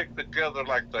don't stick together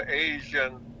like the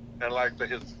Asian and like the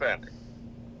Hispanic.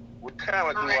 We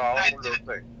kind of do our own little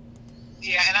thing.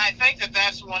 Yeah, and I think that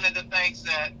that's one of the things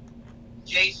that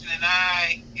Jason and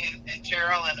I and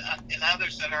Terrell and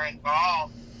others that are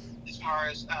involved as far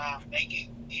as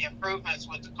making the improvements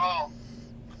with the Call.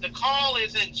 The Call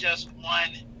isn't just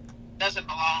one, doesn't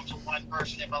belong to one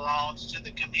person, it belongs to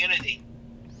the community.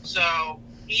 So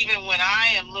even when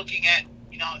I am looking at,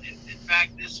 in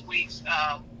fact, this week's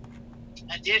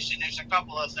edition, there's a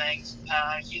couple of things.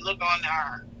 If you look on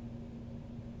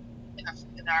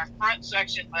in our front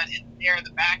section, but near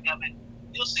the back of it,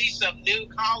 you'll see some new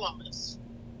columnists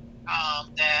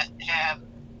that have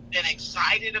been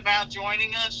excited about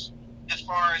joining us as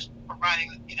far as providing,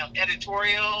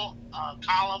 editorial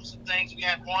columns and things. We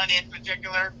have one in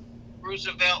particular,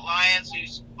 Roosevelt Lyons,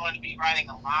 who's going to be writing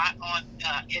a lot on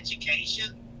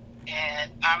education,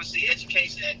 and obviously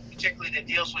education, particularly that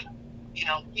deals with,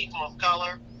 people of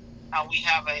color. We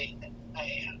have a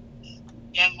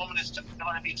young woman is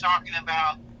going to be talking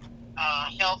about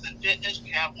health and fitness. We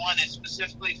have one that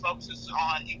specifically focuses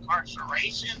on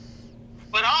incarceration.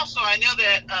 But also, I know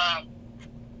that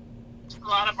a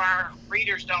lot of our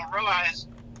readers don't realize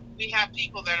we have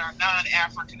people that are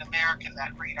non-African American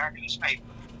that read our newspaper.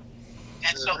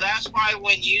 And so that's why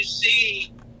when you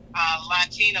see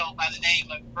Latino by the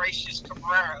name of Gracious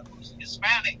Cabrera, who's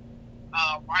Hispanic,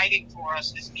 writing for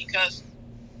us, is because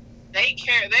they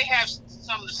have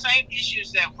some of the same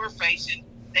issues that we're facing,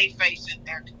 they face in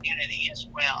their community as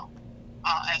well,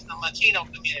 as the Latino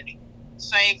community.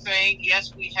 Same thing.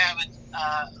 Yes, we have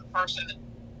a person,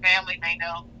 family may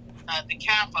know, the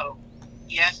Capo.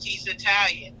 Yes, he's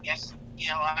Italian. Yes,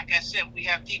 like I said, we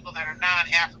have people that are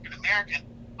non-African American,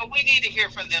 but we need to hear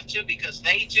from them too, because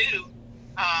they do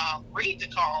read the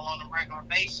call on a regular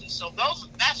basis. So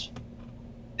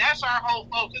that's our whole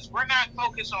focus. We're not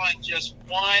focused on just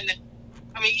one.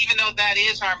 I mean, even though that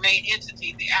is our main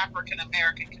entity, the African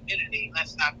American community,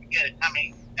 let's not forget it. I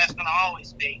mean, that's going to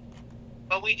always be.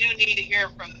 But we do need to hear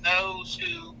from those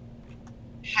who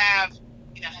have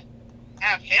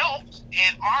helped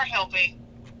and are helping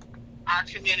our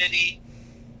community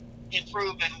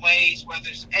improve in ways, whether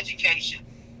it's education,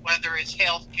 whether it's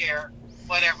healthcare,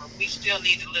 whatever. We still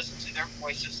need to listen to their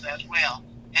voices as well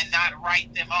and not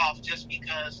write them off just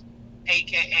because,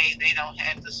 AKA, they don't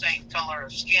have the same color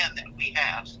of skin that we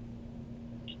have.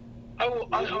 I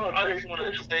just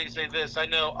want to say this. I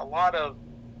know a lot of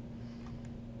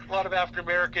African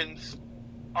Americans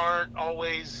aren't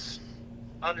always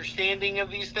understanding of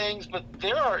these things, but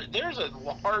there's a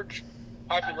large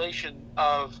population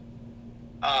of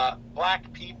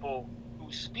black people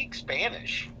who speak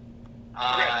Spanish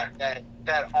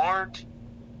that aren't.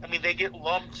 I mean, they get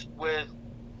lumped with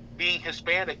being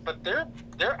Hispanic, but they're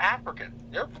African.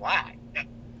 They're black.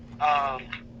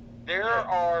 There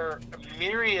are a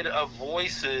myriad of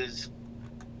voices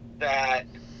that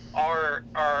are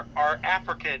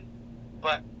African,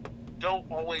 but don't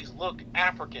always look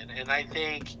African. And I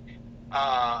think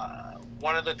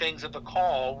one of the things at the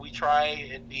call, we try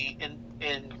and be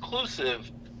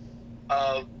inclusive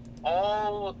of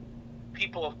all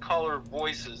people of color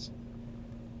voices,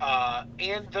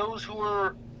 and those who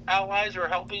are allies or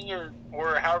helping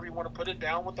or however you want to put it,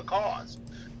 down with the cause.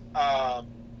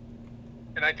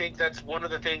 And I think that's one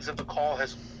of the things that the call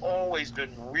has always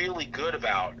been really good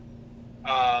about.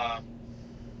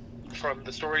 From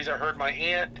the stories I heard my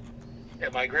aunt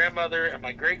and my grandmother and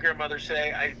my great-grandmother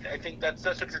say, I think that's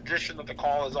a tradition that the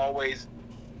call has always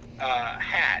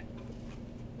had.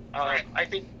 I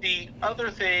think the other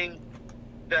thing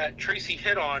that Tracy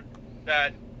hit on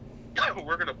that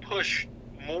we're going to push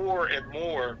more and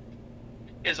more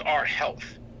is our health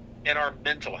and our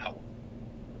mental health.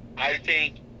 I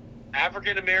think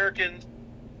African Americans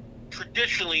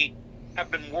traditionally have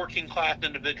been working class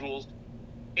individuals,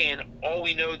 and all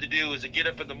we know to do is to get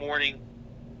up in the morning,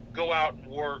 go out and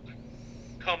work,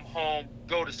 come home,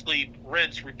 go to sleep,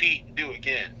 rinse, repeat, and do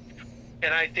again.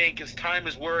 And I think as time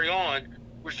is wearing on,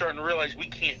 we're starting to realize we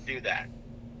can't do that.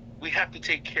 We have to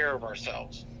take care of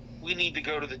ourselves. We need to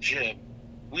go to the gym.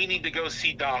 We need to go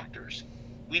see doctors.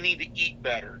 We need to eat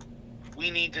better.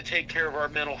 We need to take care of our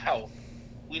mental health.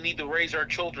 We need to raise our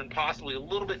children possibly a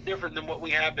little bit different than what we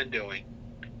have been doing.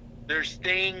 There's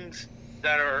things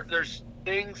that are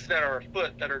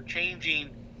afoot that are changing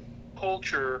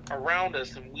culture around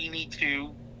us, and we need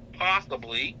to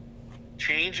possibly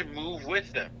change and move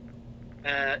with them.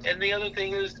 And the other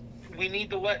thing is, we need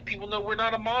to let people know we're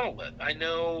not a monolith. I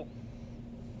know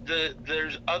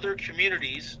there's other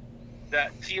communities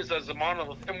that see us as a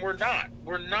monolith, and we're not.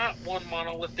 We're not one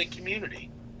monolithic community.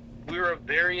 We're of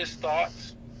various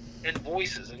thoughts and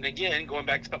voices. And again, going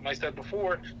back to something I said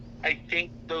before, I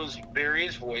think those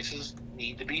various voices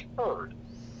need to be heard.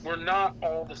 We're not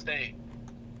all the same.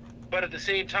 But at the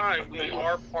same time, we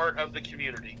are part of the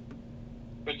community.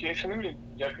 But Jason, let me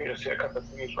jump in and say a couple of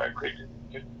things right quick.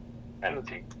 Just kind of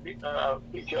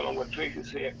detail on what Tracy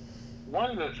said.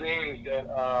 One of the things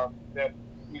that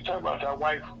we talk about our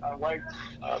white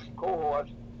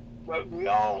cohorts, but we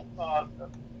all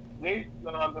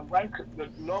the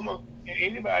normal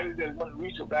anybody that want to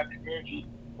reach a black community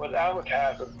was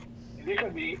advertisers. And they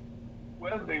could be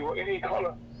whether they were any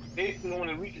color. They want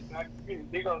to reach a black community.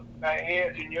 They're gonna buy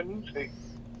ads in your newspaper,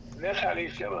 and that's how they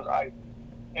sell us out.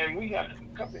 And we got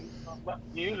a couple of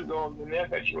years ago, the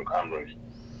Manufacturing Commerce,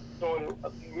 so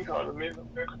we call it the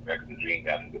American Dream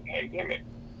after the pandemic,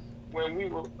 when we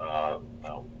were our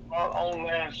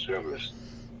online service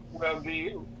where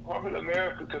the corporate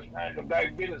America could find the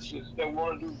black businesses that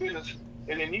want to do business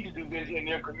and they need to do business in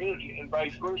their community and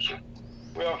vice versa.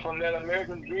 Well, from that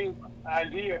American Dream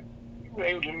idea, we were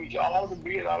able to meet all the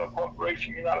billion-dollar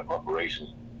corporations, million-dollar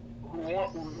corporations who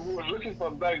were looking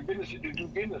for black businesses to do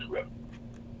business with.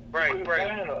 Right, Couldn't right.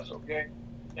 find us, okay?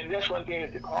 And that's one thing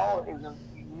that the call is a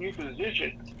new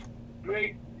position,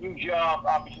 great new job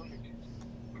opportunities,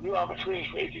 new opportunities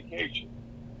for education,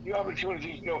 new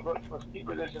opportunities, for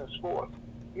people that's in sports,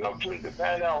 new opportunities to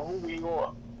find out who we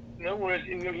are. In other words,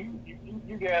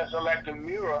 you guys are like the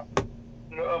mirror,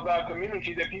 of our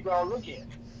community that people are looking at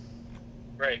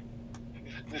Right.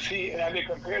 to see how they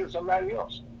compare to somebody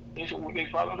else. They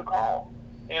follow the call.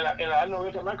 And I know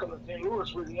every time I come to St.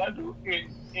 Louis, what I do in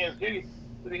Kansas City,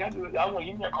 what I do is I want to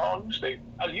give me a call newspaper.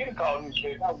 I get a call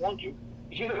newspaper. I want to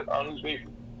get a call newspaper.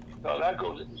 So that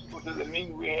goes to the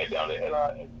meeting we had down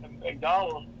at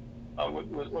McDonald's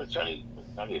with Sonny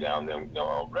down there,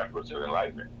 breakfast of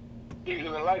enlightenment. Things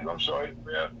of enlightenment, I'm sorry.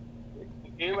 Well,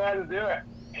 everybody there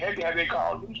had to have their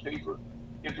call newspaper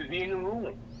if to be in the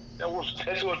room.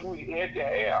 That's what we had to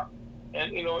have.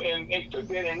 And and they took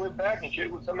that and went back and shared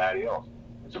it with somebody else.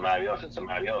 And somebody else and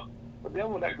somebody else. But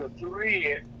then was like the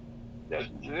thread that's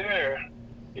there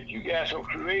if you guys have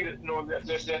created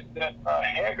that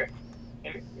habit.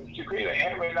 And to create a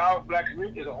habit in our black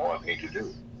community is a hard thing to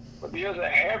do. But there's a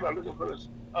habit of looking for this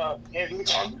Anthony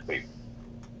Call newspaper.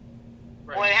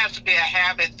 Right. Well, it has to be a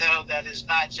habit, though, that is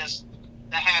not just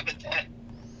the habit that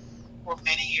for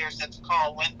many years that the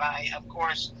call went by. Of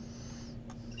course,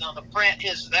 the print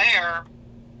is there,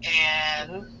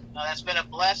 and that's been a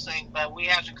blessing, but we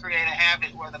have to create a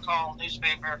habit where the call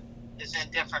newspaper is in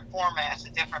different formats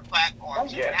and different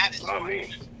platforms. Oh, yeah. That is what we're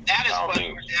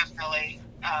definitely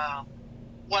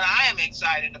what I am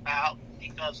excited about,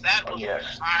 because that was a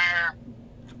fire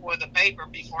for the paper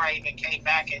before I even came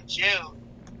back in June.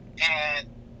 And,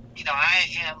 I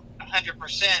am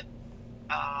 100%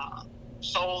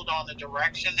 sold on the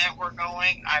direction that we're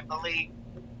going. I believe,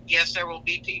 yes, there will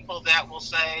be people that will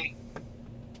say,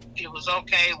 it was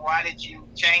okay, why did you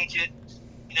change it?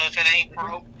 If it ain't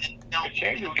broke, then don't. The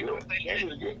change is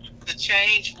good. The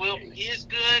change is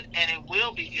good, and it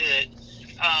will be good.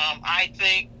 I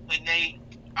think when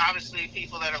obviously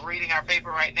people that are reading our paper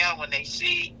right now, when they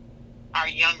see our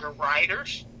younger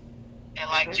writers, and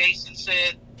like Jason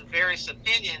said, the various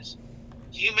opinions,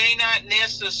 you may not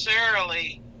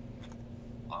necessarily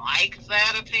like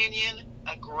that opinion,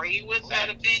 agree with that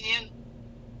opinion,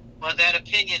 but that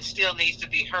opinion still needs to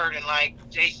be heard. And like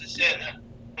Jason said,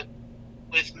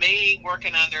 with me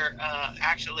working under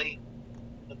actually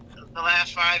the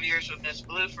last 5 years with Miss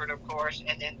Bluford, of course,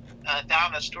 and then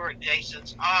Donna Stewart,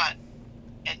 Jason's aunt,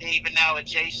 and then even now with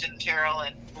Jason, Terrell,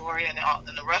 and Gloria, and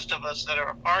the rest of us that are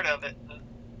a part of it,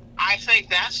 I think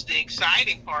that's the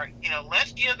exciting part.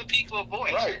 Let's give the people a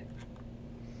voice. Right.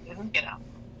 Okay.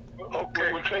 Well,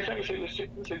 Trace, let me say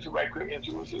this right quick, and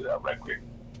we'll say that right quick.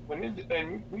 When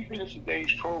we finish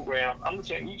today's program, I'm going to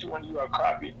send each one of you a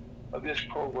copy of this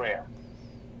program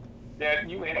that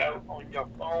you have on your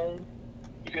phone.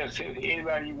 You can send it to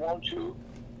anybody you want to,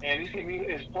 and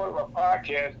it's part of a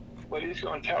podcast, but it's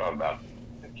going to tell about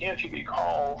the Kansas City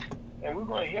Call, and we're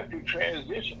going to help you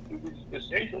transition through this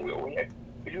station where we have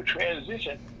to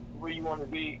transition to where you want to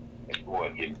be as far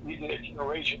as getting to that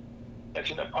generation. That's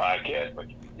in the podcast, but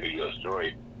you can hear your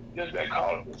story just by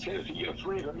calling and send it to you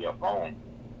free from your phone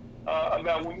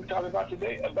about what you talked about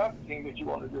today, about the thing that you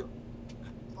want to do.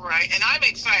 Right, and I'm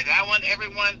excited. I want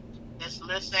everyone that's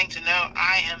listening to know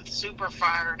I am super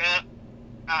fired up.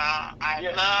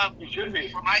 I love, you should be.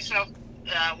 For myself,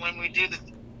 when we do the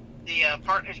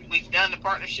partnership, we've done the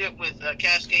partnership with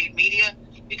Cascade Media,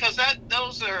 because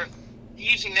those are,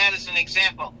 using that as an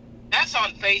example, that's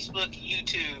on Facebook,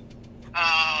 YouTube.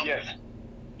 Yes.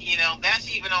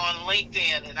 That's even on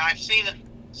LinkedIn, and I've seen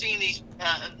these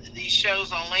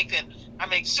shows on LinkedIn.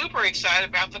 I'm super excited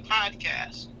about the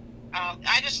podcast.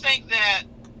 I just think that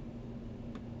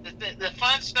the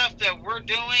fun stuff that we're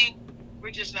doing,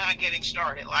 we're just not getting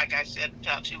started. Like I said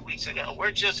about 2 weeks ago,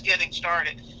 we're just getting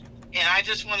started. And I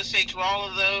just want to say to all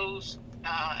of those,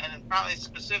 and probably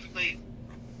specifically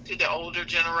to the older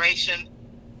generation,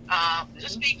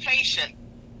 just be patient.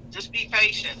 Just be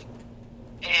patient.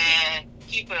 And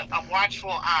keep a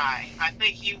watchful eye. I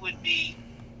think you would be,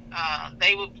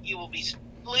 you will be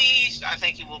pleased. I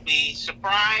think you will be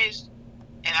surprised.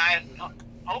 And I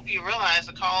hope you realize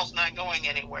the call's not going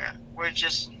anywhere. We're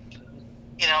just,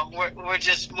 we're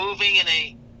just moving in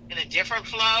a different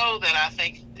flow that I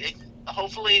think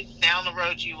hopefully down the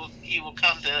road you will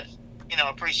come to,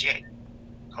 appreciate.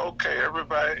 Okay,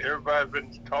 everybody's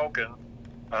been talking.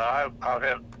 I'll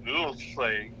have little to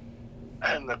say.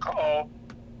 And the call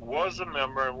was a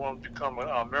member and wanted to become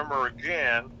a member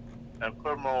again and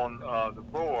put them on the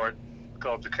board,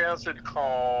 because the Kansas City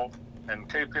Call and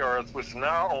KPRS, which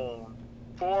now own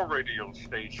 4 radio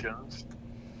stations,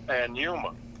 and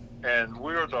Yuma. And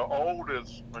we're the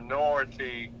oldest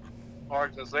minority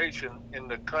organization in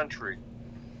the country,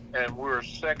 and we're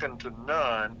second to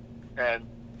none. And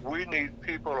we need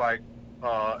people like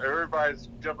everybody's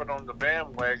jumping on the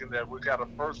bandwagon that we got a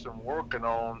person working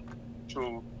on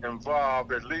to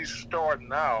involve, at least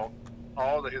starting out,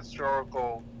 all the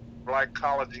historical Black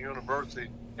college and university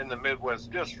in the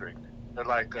Midwest District. And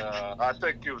like I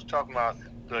think you was talking about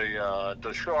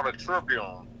the Charlotte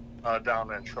Tribune down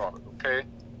there in Charlotte, okay?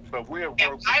 But we have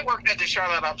worked. I worked at the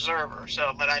Charlotte Observer,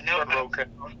 so but I know about. Okay.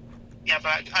 Yeah,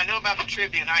 but I know about the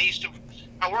Tribune.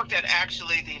 I worked at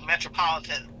actually the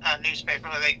Metropolitan newspaper,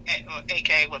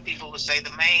 aka what people would say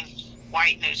the main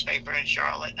white newspaper in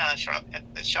Charlotte,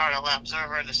 the Charlotte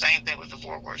Observer, and the same thing with the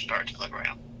Fort Worth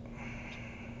Star-Telegram.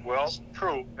 Well,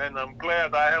 true, and I'm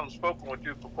glad I haven't spoken with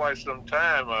you for quite some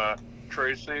time,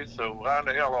 Tracy. So how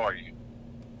the hell are you?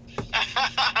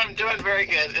 I'm doing very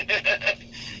good,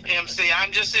 MC.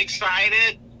 I'm just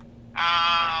excited.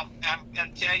 I'm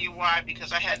going to tell you why,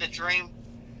 because I had a dream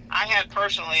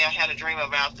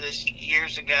about this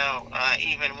years ago,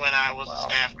 even when I was a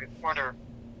staff reporter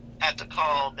at the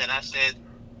Call, that I said,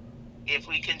 if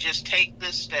we can just take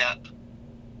this step.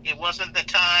 It wasn't the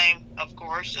time, of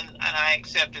course, and I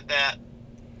accepted that.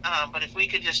 But if we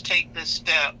could just take this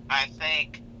step, I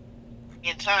think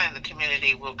in time the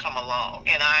community will come along.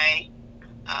 And I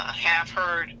have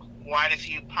heard quite a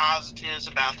few positives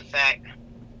about the fact,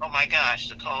 oh my gosh,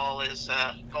 the Call is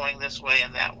going this way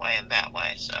and that way and that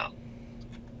way. So,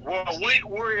 well,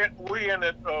 we're in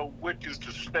it with you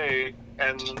to stay,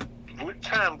 and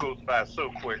time goes by so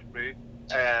quickly.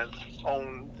 And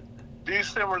on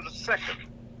December the 2nd,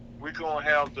 we're going to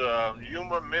have the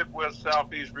Yuma Midwest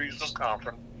Southeast Regional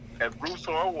Conference at Bruce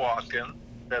R. Watkins.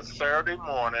 That's Saturday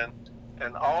morning.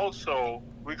 And also,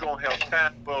 we're going to have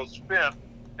time well spent.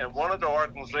 And one of the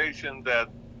organizations that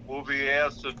will be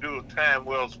asked to do time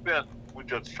well spent, we're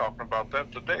just talking about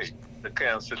that today, the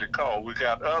Kansas City Call. We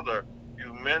got other,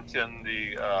 you mentioned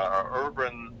the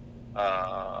urban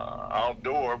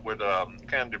outdoor with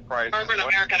Candy Price. Urban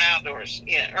American Outdoors.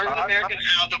 Yeah, Urban American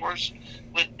Outdoors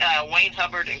with Wayne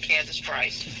Hubbard and Candace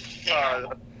Price.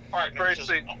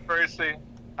 Tracy,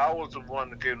 I was the one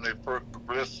that gave them their first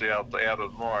publicity out the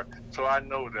Adams Mark, so I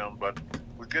know them. But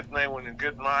we get named when you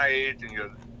get my age and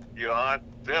your Aunt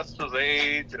Vesta's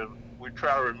age, and we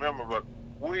try to remember. But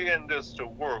we in this to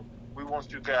work. We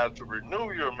want you guys to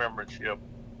renew your membership.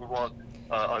 We want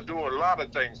to do a lot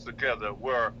of things together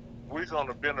where we're going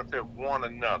to benefit one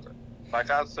another. Like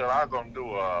I said, I'm going to do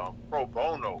a pro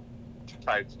bono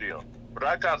type deal. But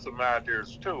I got some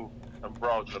ideas too and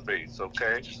broaden the base,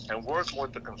 okay? And working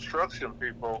with the construction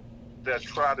people that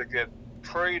try to get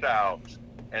trade outs,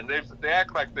 and they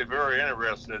act like they're very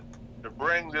interested to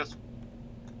bring this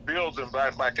building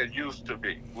back like it used to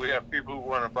be. We have people who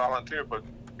want to volunteer, but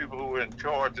people who were in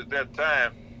charge at that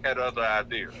time had other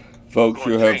ideas. Folks,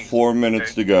 you have 4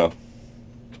 minutes to go.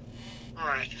 All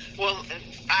right. Well,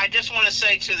 I just want to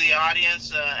say to the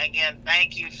audience, again,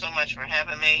 thank you so much for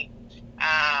having me.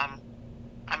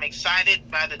 I'm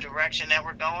excited by the direction that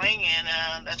we're going,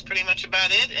 and that's pretty much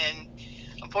about it. And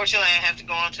unfortunately, I have to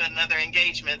go on to another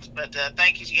engagement, but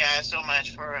thank you guys so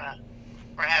much for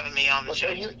having me on the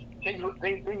show. Thank you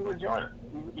for joining.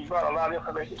 You brought a lot of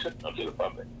information to the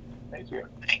public. Thank you.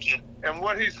 Thank you. And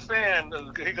what he's saying is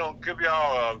he's going to give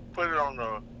y'all, put it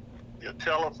on your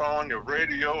telephone, your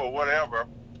radio, or whatever.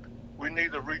 We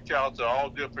need to reach out to all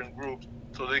different groups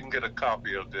so they can get a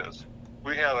copy of this.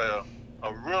 We had a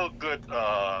real good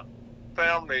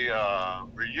family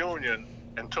reunion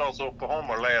in Tulsa,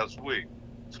 Oklahoma last week.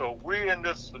 So we in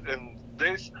this, and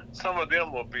some of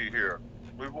them will be here.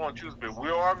 We want you to be. We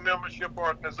are a membership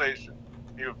organization.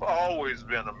 You've always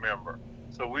been a member.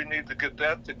 So we need to get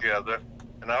that together.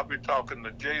 And I'll be talking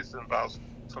to Jason about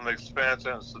some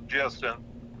expansion and suggestion.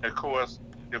 Of course,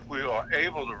 if we are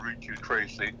able to reach you,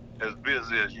 Tracy, as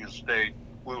busy as you stay,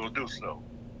 we will do so.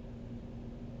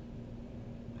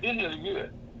 This is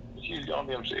good. She's on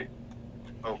the MC.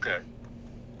 Okay.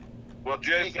 Well,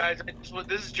 Jason. Hey guys,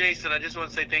 this is Jason. I just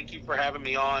want to say thank you for having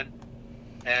me on.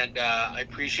 And I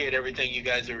appreciate everything you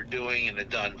guys are doing and have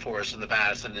done for us in the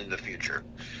past and in the future.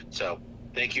 So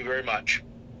thank you very much.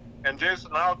 And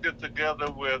Jason, I'll get together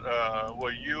with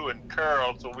you and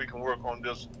Carol so we can work on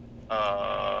this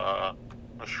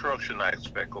construction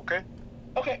aspect, okay?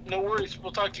 Okay, no worries.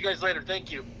 We'll talk to you guys later.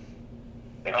 Thank you.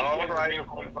 Thank you for being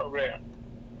on the program.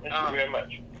 Thank you very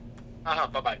much.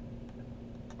 Bye-bye.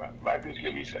 Bye. Please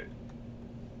give me safe.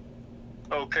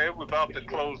 Okay, we're about to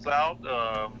close out.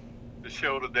 the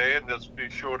show today, and just be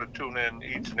sure to tune in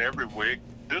each and every week.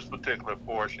 This particular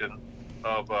portion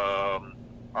of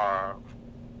our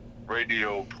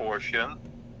radio portion,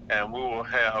 and we will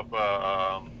have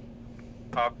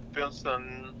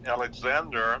Vincent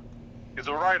Alexander. He's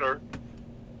a writer,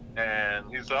 and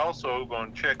he's also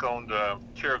going to check on the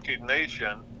Cherokee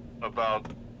Nation about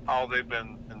how they've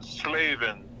been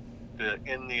enslaving the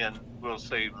Indian, we'll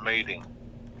say, mating.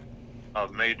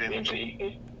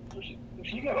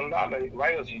 He got a lot of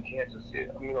writers in Kansas City.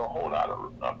 I mean, a whole lot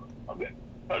of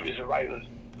writers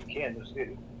in Kansas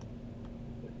City.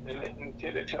 And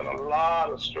they tell a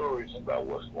lot of stories about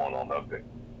what's going on up there.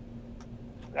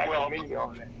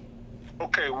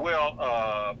 Okay,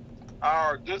 well,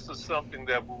 this is something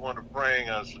that we want to bring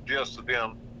and suggest to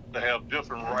them to have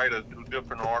different writers do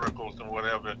different articles and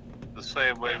whatever, the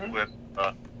same way with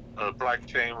Black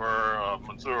Chamber,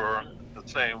 Missouri, the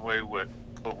same way with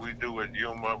what we do at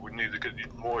Yuma. We need to get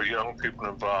more young people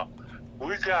involved.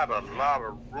 We got a lot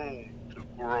of room to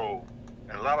grow,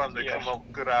 and a lot of them, they come up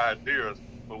with good ideas,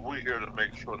 but we're here to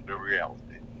make sure they're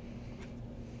reality.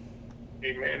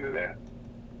 Amen to that.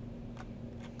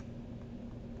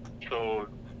 So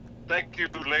thank you,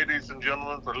 ladies and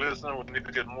gentlemen, for listening. We need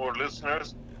to get more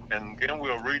listeners. And again,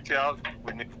 we'll reach out.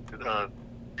 We need to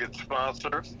get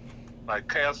sponsors. Like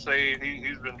Cass said,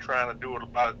 he's been trying to do a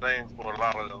lot of things for a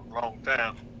long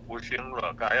time. Wish him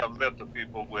luck. I haven't met the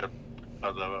people with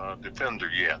the Defender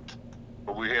yet.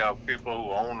 But we have people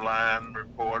who are online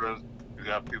reporters. We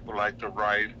got people like to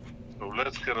write. So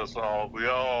let's get us all.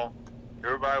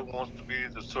 Everybody wants to be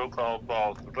the so-called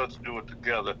boss, but let's do it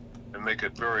together and make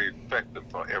it very effective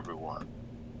for everyone.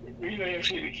 You know, you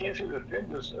see, the Kansas City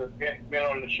Defenders have been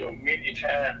on the show many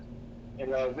times,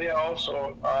 and they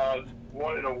also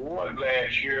won an award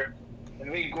last year, and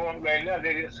they going right now,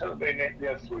 they just celebrating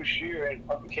their first year in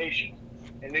publication,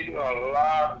 and they do a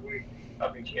lot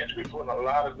up in Kansas City, reporting a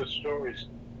lot of good stories,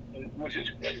 and which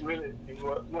is really,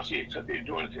 once they're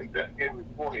doing is investigative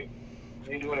reporting,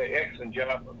 they're doing an excellent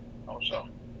job also.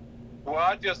 Well,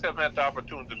 I just haven't had the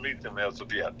opportunity to meet them as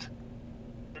of yet.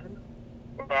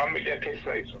 Well, I'll make that take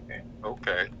place, okay?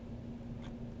 Okay.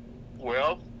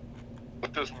 Well,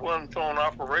 with this one phone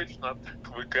operation, I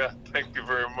think we got. Thank you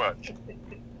very much.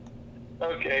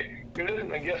 Okay. Good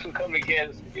listening. I guess we'll come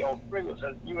again on Friggles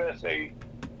at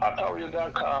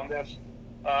USAAuthority.com. That's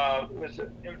Mr.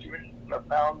 Timothy Richardson, the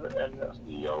founder and the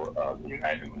CEO of the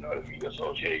United Minority Media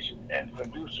Association and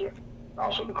producer, and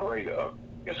also the creator of.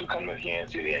 Guess we'll come to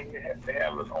Kansas City and you have to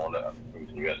have us on the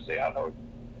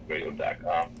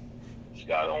USAAuthority.com.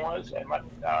 Scott Owens and my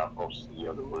host, CEO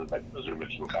of the Missouri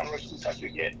Richmond Commerce. We'll talk to you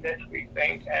again next week,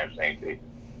 same time, same day.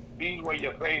 Be where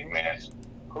your face mask.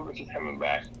 COVID is coming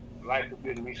back. Life is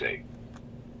good to be safe.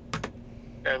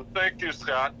 And thank you,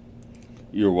 Scott.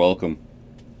 You're welcome.